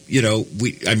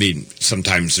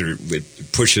 Sometimes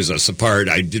it pushes us apart.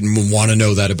 I didn't want to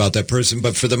know that about that person.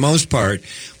 But for the most part,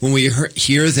 when we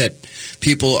hear that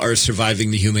people are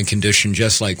surviving the human condition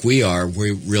just like we are,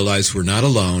 we realize we're not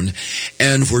alone,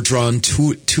 and we're drawn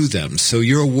to them. So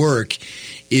your work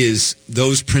is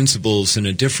those principles in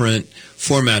a different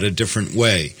format, a different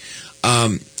way.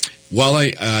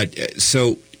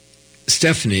 So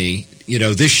Stephanie,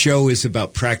 this show is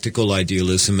about practical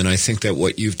idealism, and I think that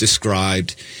what you've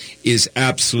described is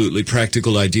absolutely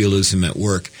practical idealism at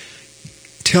work.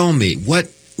 Tell me, what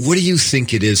do you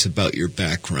think it is about your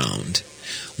background?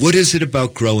 What is it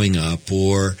about growing up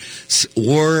or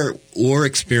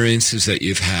experiences that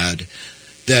you've had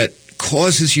that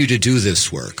causes you to do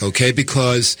this work, okay?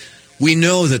 Because we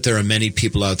know that there are many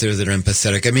people out there that are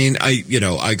empathetic. I mean, I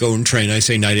go and train. I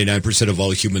say 99% of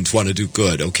all humans want to do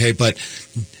good, okay? But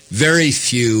very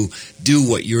few do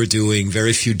what you're doing.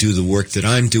 Very few do the work that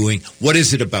I'm doing. What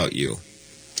is it about you?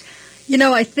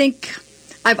 I think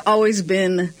I've always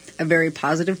been a very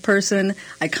positive person.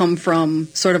 I come from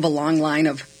sort of a long line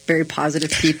of very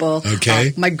positive people.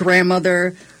 Okay. My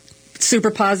grandmother,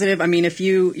 super positive. I mean, if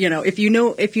you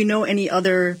know any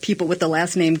other people with the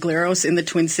last name Glaros in the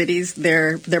Twin Cities,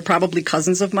 they're probably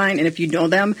cousins of mine, and if you know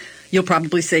them, you'll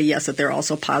probably say yes, that they're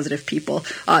also positive people.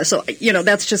 So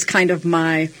that's just kind of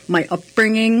my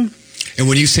upbringing. And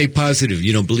when you say positive,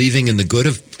 believing in the good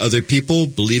of other people,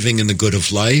 believing in the good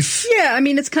of life? Yeah, I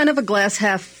mean, it's kind of a glass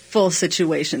half full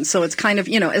situation. So it's kind of,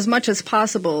 as much as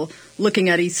possible, looking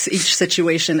at each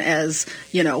situation as,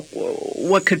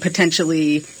 what could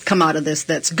potentially come out of this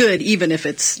that's good, even if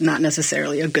it's not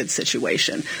necessarily a good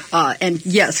situation. And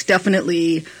yes,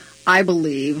 definitely, I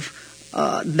believe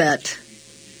that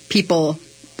people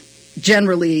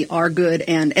generally are good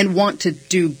and want to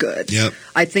do good. Yep.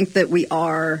 I think that we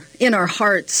are, in our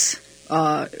hearts,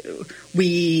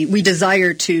 we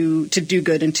desire to do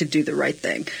good and to do the right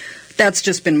thing. That's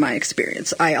just been my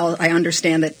experience. I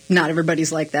understand that not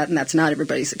everybody's like that, and that's not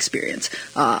everybody's experience.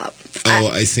 I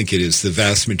think it is the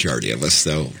vast majority of us,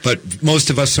 though. But most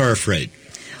of us are afraid.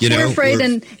 We're afraid,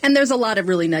 and there's a lot of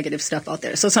really negative stuff out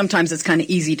there. So sometimes it's kind of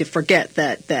easy to forget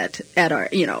that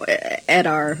at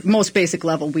our most basic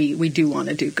level, we do want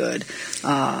to do good.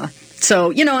 And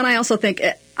I also think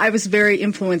I was very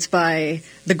influenced by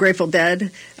the Grateful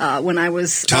Dead when I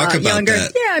was younger.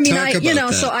 That. Yeah, I mean,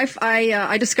 that.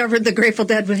 I discovered the Grateful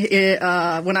Dead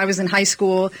when I was in high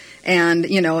school, and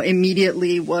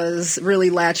immediately was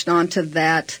really latched onto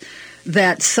that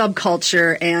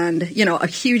subculture, and a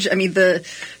huge. I mean,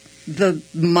 the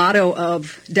motto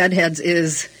of Deadheads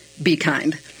is "Be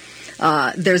kind."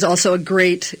 There's also a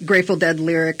great Grateful Dead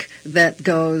lyric that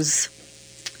goes,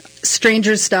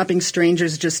 "Strangers stopping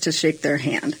strangers just to shake their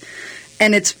hand."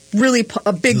 And it's really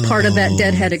a big part of that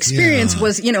Deadhead experience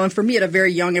was, and for me at a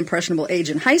very young, impressionable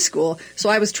age in high school, so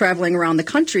I was traveling around the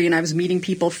country and I was meeting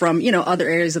people from, other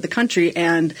areas of the country,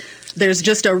 and there's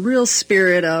just a real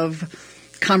spirit of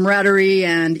camaraderie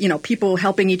and, people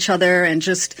helping each other, and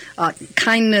just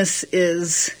kindness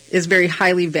is very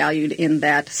highly valued in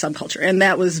that subculture. And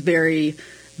that was very,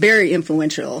 very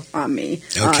influential on me.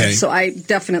 Okay. So I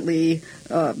definitely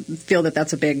feel that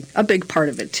that's a big part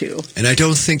of it too. And I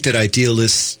don't think that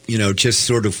idealists, just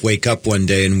sort of wake up one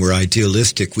day and we're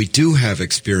idealistic. We do have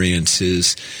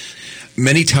experiences.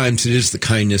 Many times it is the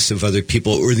kindness of other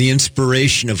people or the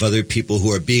inspiration of other people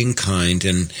who are being kind,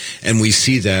 and we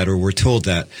see that, or we're told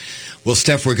that. Well,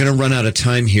 Steph, we're going to run out of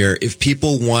time here. If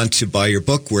people want to buy your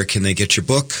book, where can they get your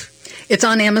book? It's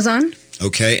on Amazon.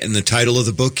 Okay, and the title of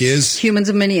the book is? Humans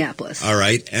of Minneapolis. All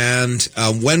right, and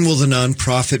when will the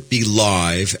nonprofit be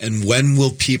live, and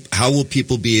how will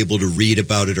people be able to read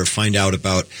about it or find out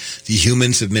about the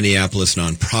Humans of Minneapolis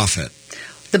nonprofit?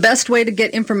 The best way to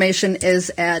get information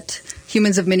is at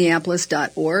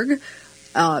humansofminneapolis.org.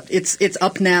 It's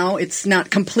up now. It's not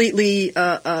completely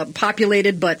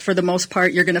populated, but for the most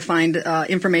part, you're going to find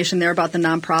information there about the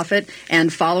nonprofit.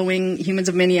 And following Humans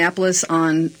of Minneapolis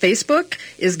on Facebook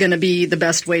is going to be the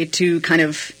best way to kind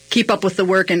of keep up with the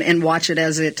work and watch it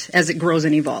as it grows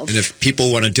and evolves. And if people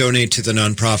want to donate to the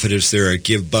nonprofit, is there a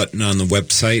give button on the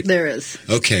website? There is.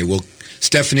 Okay. Well,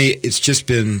 Stephanie, it's just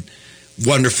been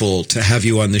wonderful to have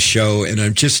you on the show, and I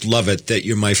just love it that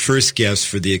you're my first guest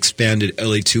for the expanded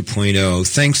Ellie 2.0.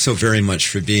 Thanks so very much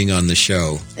for being on the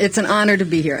show. It's an honor to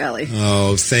be here, Ellie.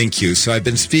 Oh, thank you. So I've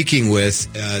been speaking with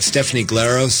Stephanie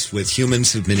Glaros with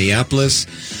Humans of Minneapolis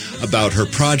about her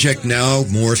project now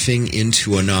morphing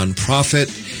into a nonprofit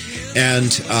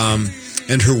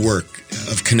and her work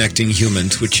of connecting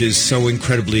humans, which is so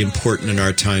incredibly important in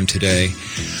our time today.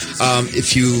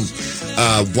 If you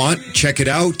want, check it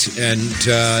out, and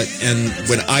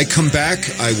when I come back,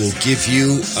 I will give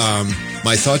you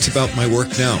my thoughts about my work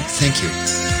now. Thank you.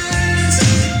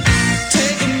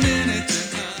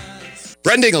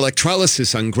 Brending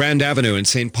Electrolysis on Grand Avenue in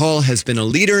St. Paul has been a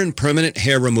leader in permanent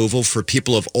hair removal for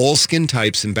people of all skin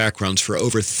types and backgrounds for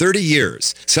over 30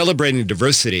 years, celebrating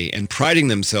diversity and priding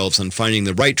themselves on finding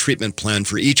the right treatment plan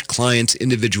for each client's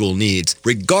individual needs,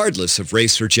 regardless of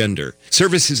race or gender.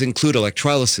 Services include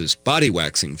electrolysis, body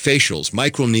waxing, facials,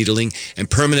 microneedling, and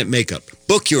permanent makeup.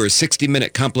 Book your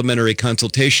 60-minute complimentary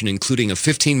consultation, including a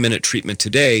 15-minute treatment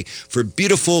today for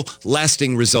beautiful,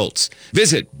 lasting results.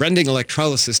 Visit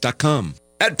brendingelectrolysis.com.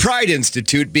 At Pride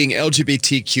Institute, being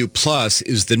LGBTQ+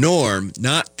 is the norm,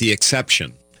 not the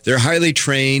exception. Their highly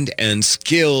trained and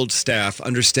skilled staff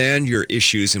understand your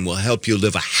issues and will help you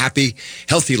live a happy,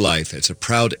 healthy life as a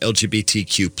proud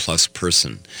LGBTQ+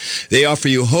 person. They offer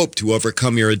you hope to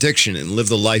overcome your addiction and live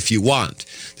the life you want.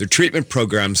 Their treatment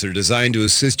programs are designed to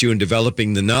assist you in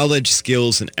developing the knowledge,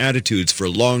 skills, and attitudes for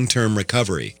long-term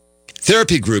recovery.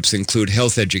 Therapy groups include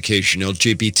health education,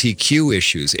 LGBTQ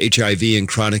issues, HIV and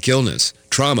chronic illness,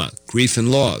 trauma, grief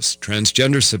and loss,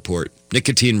 transgender support,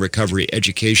 nicotine recovery,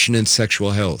 education, and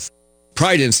sexual health.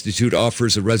 Pride Institute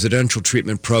offers a residential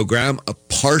treatment program, a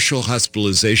partial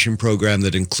hospitalization program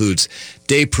that includes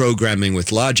day programming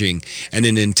with lodging, and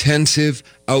an intensive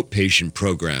outpatient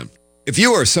program. If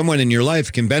you or someone in your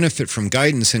life can benefit from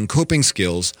guidance and coping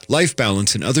skills, life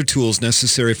balance, and other tools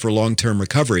necessary for long-term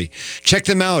recovery, check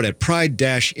them out at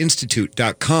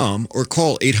pride-institute.com or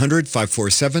call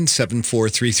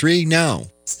 800-547-7433 now.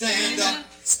 Stand up,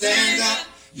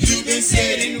 you've been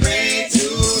sitting way too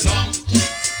long.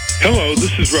 Hello,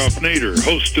 this is Ralph Nader,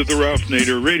 host of the Ralph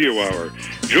Nader Radio Hour.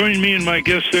 Join me and my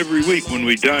guests every week when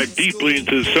we dive deeply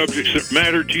into the subjects that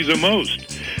matter to you the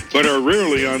most, but are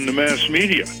rarely on the mass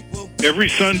media. Every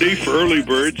Sunday for early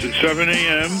birds at 7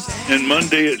 a.m. and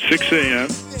Monday at 6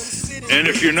 a.m. And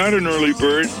if you're not an early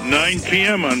bird, 9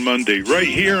 p.m. on Monday, right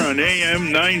here on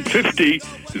AM 950,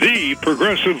 the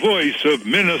progressive voice of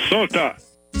Minnesota.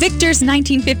 Victor's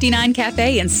 1959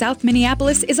 Cafe in South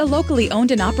Minneapolis is a locally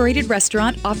owned and operated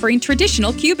restaurant offering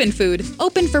traditional Cuban food.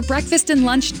 Open for breakfast and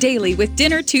lunch daily with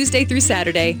dinner Tuesday through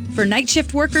Saturday. For night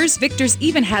shift workers, Victor's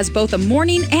even has both a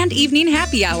morning and evening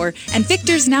happy hour, and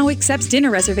Victor's now accepts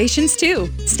dinner reservations too.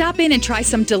 Stop in and try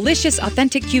some delicious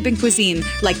authentic Cuban cuisine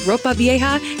like ropa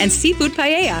vieja and seafood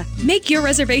paella. Make your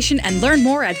reservation and learn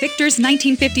more at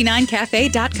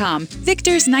victors1959cafe.com.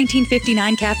 Victor's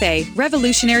 1959 Cafe,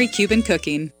 revolutionary Cuban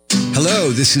cooking.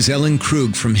 Hello, this is Ellen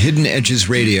Krug from Hidden Edges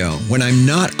Radio. When I'm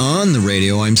not on the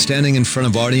radio, I'm standing in front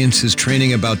of audiences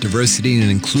training about diversity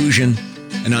and inclusion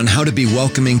and on how to be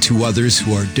welcoming to others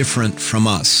who are different from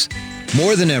us.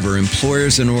 More than ever,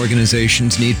 employers and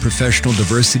organizations need professional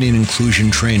diversity and inclusion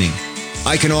training.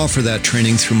 I can offer that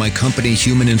training through my company,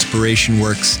 Human Inspiration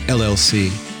Works,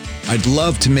 LLC. I'd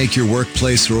love to make your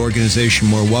workplace or organization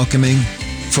more welcoming.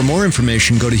 For more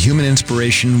information, go to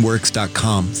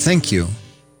humaninspirationworks.com. Thank you.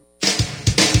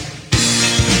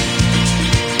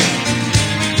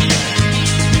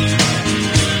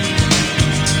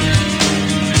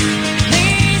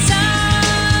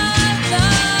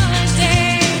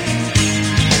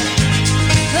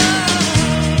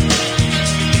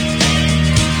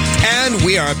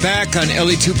 We are back on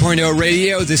Ellie 2.0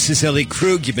 Radio. This is Ellie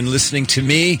Krug. You've been listening to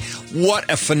me. What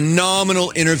a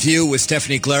phenomenal interview with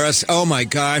Stephanie Glaros. Oh my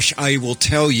gosh, I will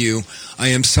tell you, I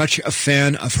am such a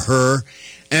fan of her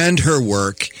and her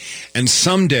work. And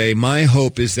someday my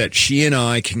hope is that she and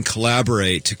I can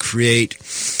collaborate to create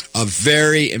a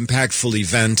very impactful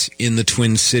event in the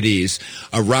Twin Cities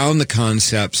around the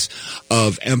concepts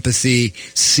of empathy,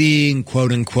 seeing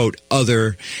quote unquote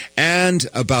other, and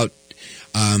about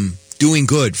doing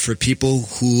good for people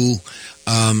who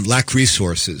lack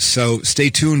resources. So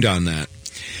stay tuned on that.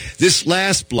 This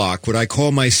last block, what I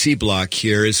call my C block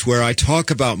here, is where I talk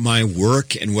about my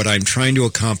work and what I'm trying to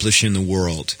accomplish in the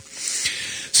world.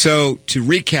 So to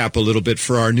recap a little bit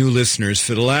for our new listeners,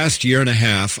 for the last year and a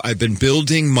half, I've been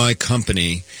building my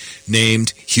company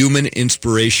named Human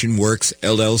Inspiration Works,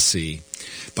 LLC,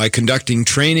 by conducting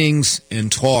trainings and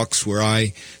talks where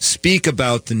I speak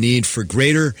about the need for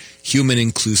greater human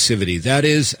inclusivity. That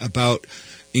is about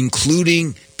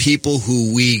including people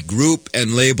who we group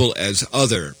and label as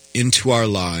other, into our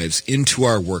lives, into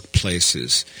our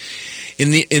workplaces.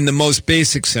 In the most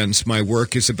basic sense, my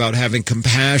work is about having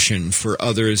compassion for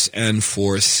others and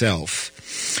for self.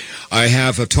 I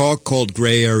have a talk called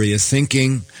Gray Area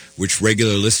Thinking, which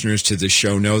regular listeners to this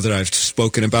show know that I've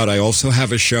spoken about. I also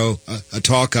have a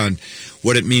talk on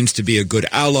what it means to be a good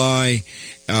ally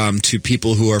to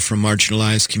people who are from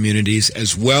marginalized communities,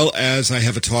 as well as I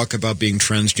have a talk about being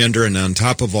transgender. And on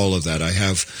top of all of that, I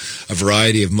have a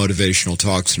variety of motivational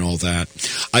talks and all that.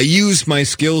 I use my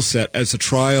skill set as a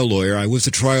trial lawyer. I was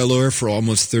a trial lawyer for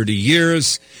almost 30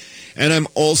 years, and I'm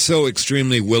also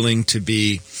extremely willing to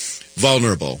be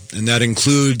vulnerable. And that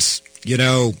includes,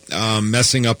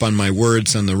 messing up on my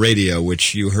words on the radio,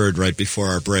 which you heard right before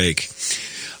our break.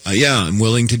 I'm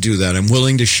willing to do that. I'm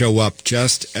willing to show up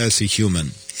just as a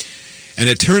human. And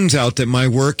it turns out that my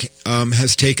work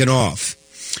has taken off.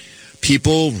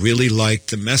 People really like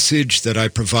the message that I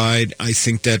provide. I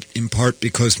think that in part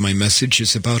because my message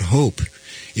is about hope.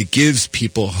 It gives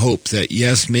people hope that,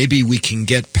 yes, maybe we can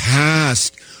get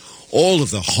past all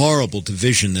of the horrible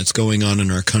division that's going on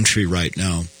in our country right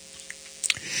now.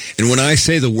 And when I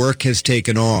say the work has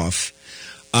taken off,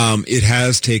 it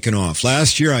has taken off.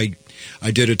 Last year,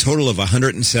 I did a total of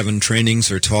 107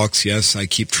 trainings or talks. Yes, I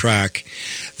keep track.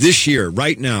 This year,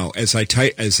 right now, as I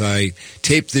tape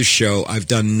this show, I've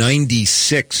done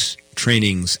 96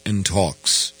 trainings and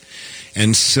talks.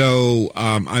 And so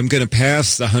I'm going to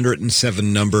pass the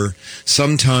 107 number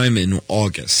sometime in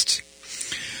August.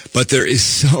 But there is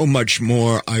so much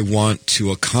more I want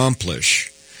to accomplish.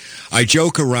 I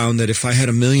joke around that if I had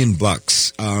 $1 million,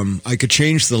 I could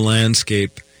change the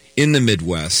landscape in the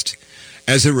Midwest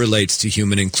as it relates to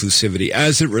human inclusivity,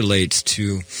 as it relates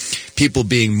to people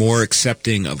being more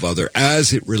accepting of other,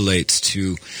 as it relates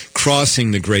to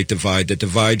crossing the Great Divide that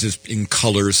divides us in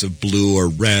colors of blue or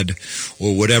red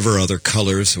or whatever other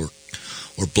colors, or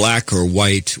black or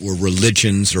white or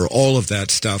religions or all of that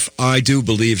stuff. I do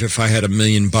believe if I had $1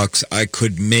 million, I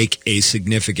could make a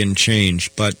significant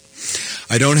change, but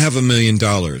I don't have $1 million.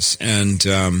 And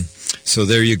so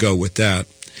there you go with that.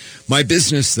 My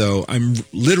business, though, I'm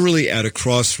literally at a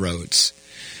crossroads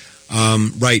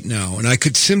right now, and I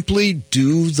could simply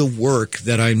do the work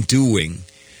that I'm doing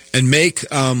and make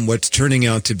what's turning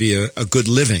out to be a good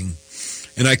living.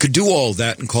 And I could do all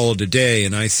that and call it a day,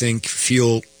 and I think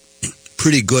feel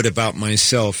pretty good about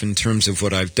myself in terms of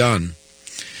what I've done.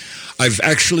 I've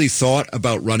actually thought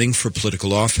about running for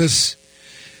political office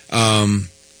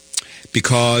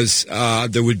because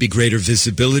there would be greater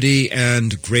visibility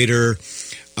and greater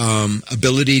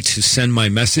ability to send my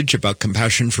message about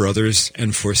compassion for others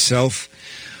and for self.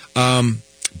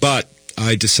 But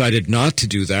I decided not to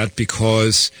do that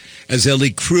because, as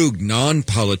Ellie Krug,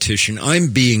 non-politician, I'm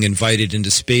being invited into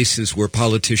spaces where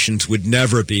politicians would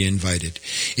never be invited,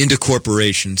 into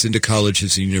corporations, into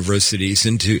colleges and universities,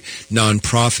 into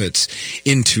nonprofits,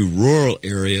 into rural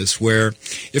areas where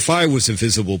if I was a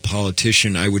visible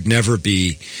politician, I would never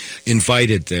be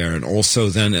invited there. And also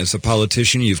then as a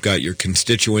politician, you've got your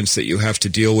constituents that you have to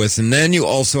deal with, and then you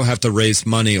also have to raise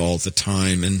money all the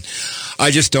time. And I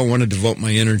just don't want to devote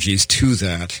my energies to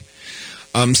that.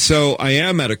 So I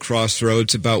am at a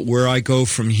crossroads about where I go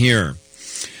from here.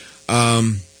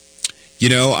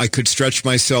 I could stretch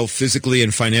myself physically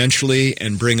and financially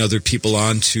and bring other people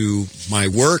on to my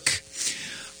work.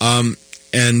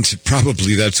 And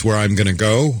probably that's where I'm going to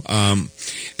go.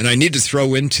 And I need to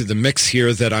throw into the mix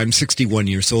here that I'm 61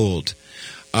 years old.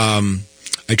 I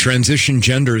transitioned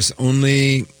genders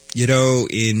only,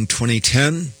 in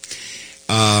 2010.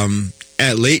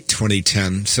 At late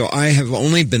 2010, so I have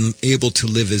only been able to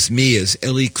live as me, as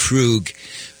Ellie Krug,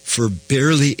 for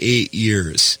barely 8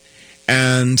 years,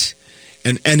 and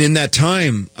in that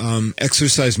time,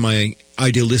 exercise my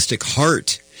idealistic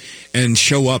heart and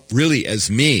show up really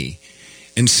as me.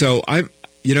 And so I'm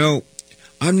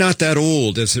not that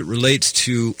old as it relates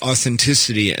to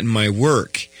authenticity in my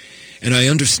work, and I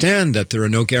understand that there are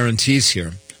no guarantees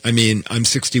here. I mean, I'm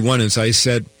 61, as I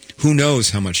said. Who knows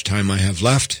how much time I have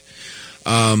left?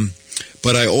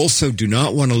 But I also do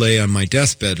not want to lay on my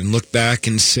deathbed and look back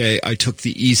and say I took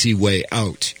the easy way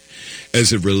out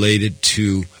as it related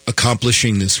to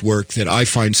accomplishing this work that I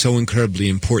find so incredibly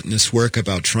important, this work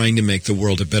about trying to make the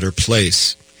world a better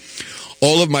place.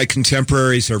 All of my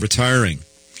contemporaries are retiring,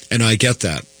 and I get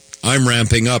that. I'm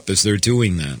ramping up as they're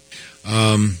doing that.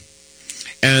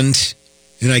 And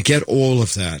I get all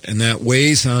of that, and that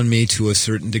weighs on me to a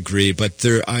certain degree, but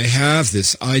I have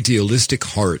this idealistic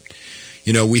heart.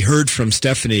 We heard from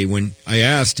Stephanie when I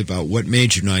asked about what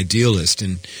made you an idealist,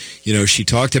 and, she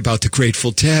talked about the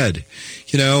Grateful Dead,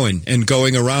 and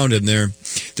going around and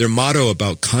their motto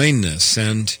about kindness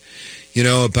and,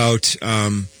 about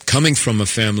coming from a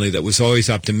family that was always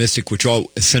optimistic, which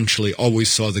essentially always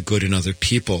saw the good in other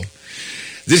people.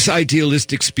 This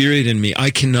idealistic spirit in me,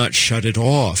 I cannot shut it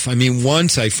off.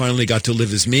 Once I finally got to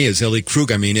live as me, as Ellie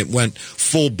Krug, it went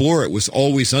full bore. It was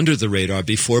always under the radar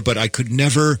before, but I could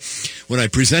never, when I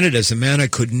presented as a man, I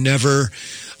could never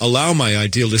allow my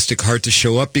idealistic heart to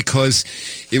show up because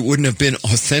it wouldn't have been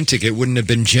authentic. It wouldn't have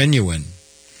been genuine.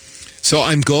 So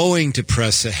I'm going to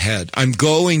press ahead. I'm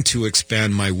going to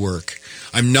expand my work.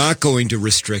 I'm not going to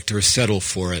restrict or settle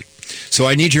for it. So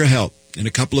I need your help in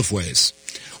a couple of ways.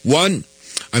 One,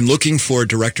 I'm looking for a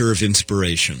director of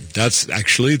inspiration. That's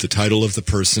actually the title of the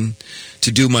person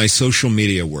to do my social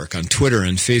media work on Twitter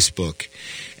and Facebook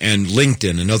and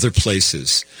LinkedIn and other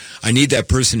places. I need that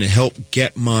person to help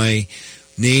get my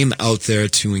name out there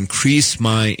to increase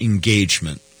my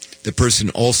engagement. The person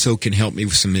also can help me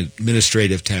with some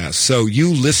administrative tasks. So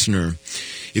you listener,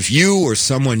 if you or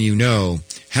someone you know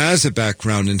has a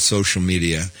background in social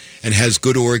media and has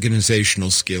good organizational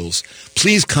skills,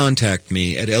 please contact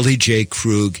me at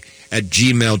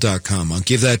elliejkrug@gmail.com. I'll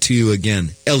give that to you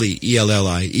again. Ellie,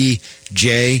 E-L-L-I-E,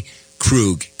 J.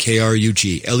 Krug,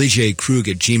 K-R-U-G,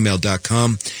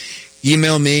 elliejkrug@gmail.com.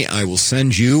 Email me. I will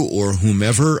send you or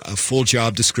whomever a full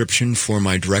job description for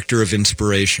my director of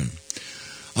inspiration.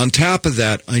 On top of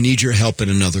that, I need your help in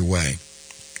another way.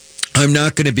 I'm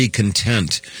not going to be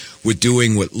content with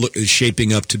doing what is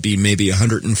shaping up to be maybe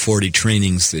 140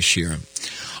 trainings this year.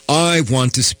 I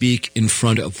want to speak in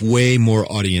front of way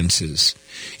more audiences,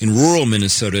 in rural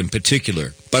Minnesota in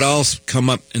particular, but I'll come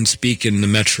up and speak in the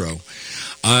metro.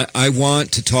 I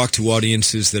want to talk to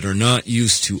audiences that are not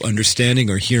used to understanding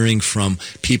or hearing from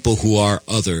people who are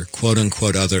other,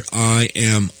 quote-unquote other. I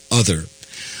am other.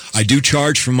 I do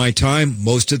charge for my time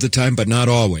most of the time, but not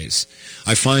always.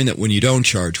 I find that when you don't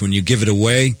charge, when you give it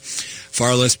away,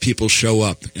 far less people show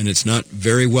up, and it's not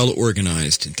very well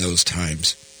organized at those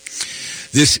times.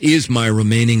 This is my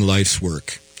remaining life's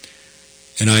work,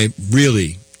 and I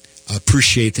really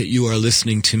appreciate that you are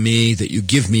listening to me, that you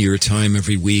give me your time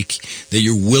every week, that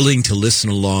you're willing to listen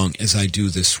along as I do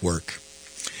this work.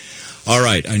 All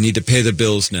right, I need to pay the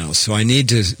bills now, so I need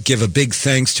to give a big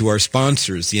thanks to our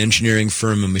sponsors, the engineering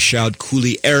firm of Michaud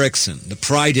Cooley Erickson, the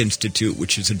Pride Institute,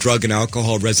 which is a drug and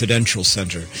alcohol residential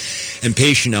center, and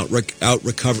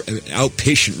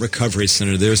outpatient recovery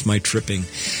center. There's my tripping.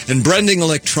 And Brending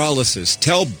Electrolysis.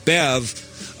 Tell Bev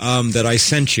that I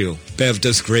sent you. Bev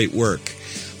does great work.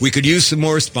 We could use some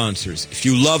more sponsors. If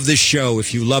you love this show,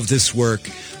 if you love this work,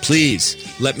 please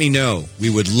let me know. We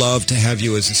would love to have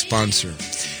you as a sponsor.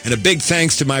 And a big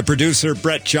thanks to my producer,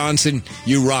 Brett Johnson.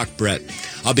 You rock, Brett.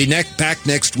 I'll be back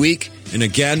next week, and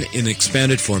again in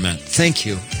expanded format. Thank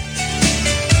you.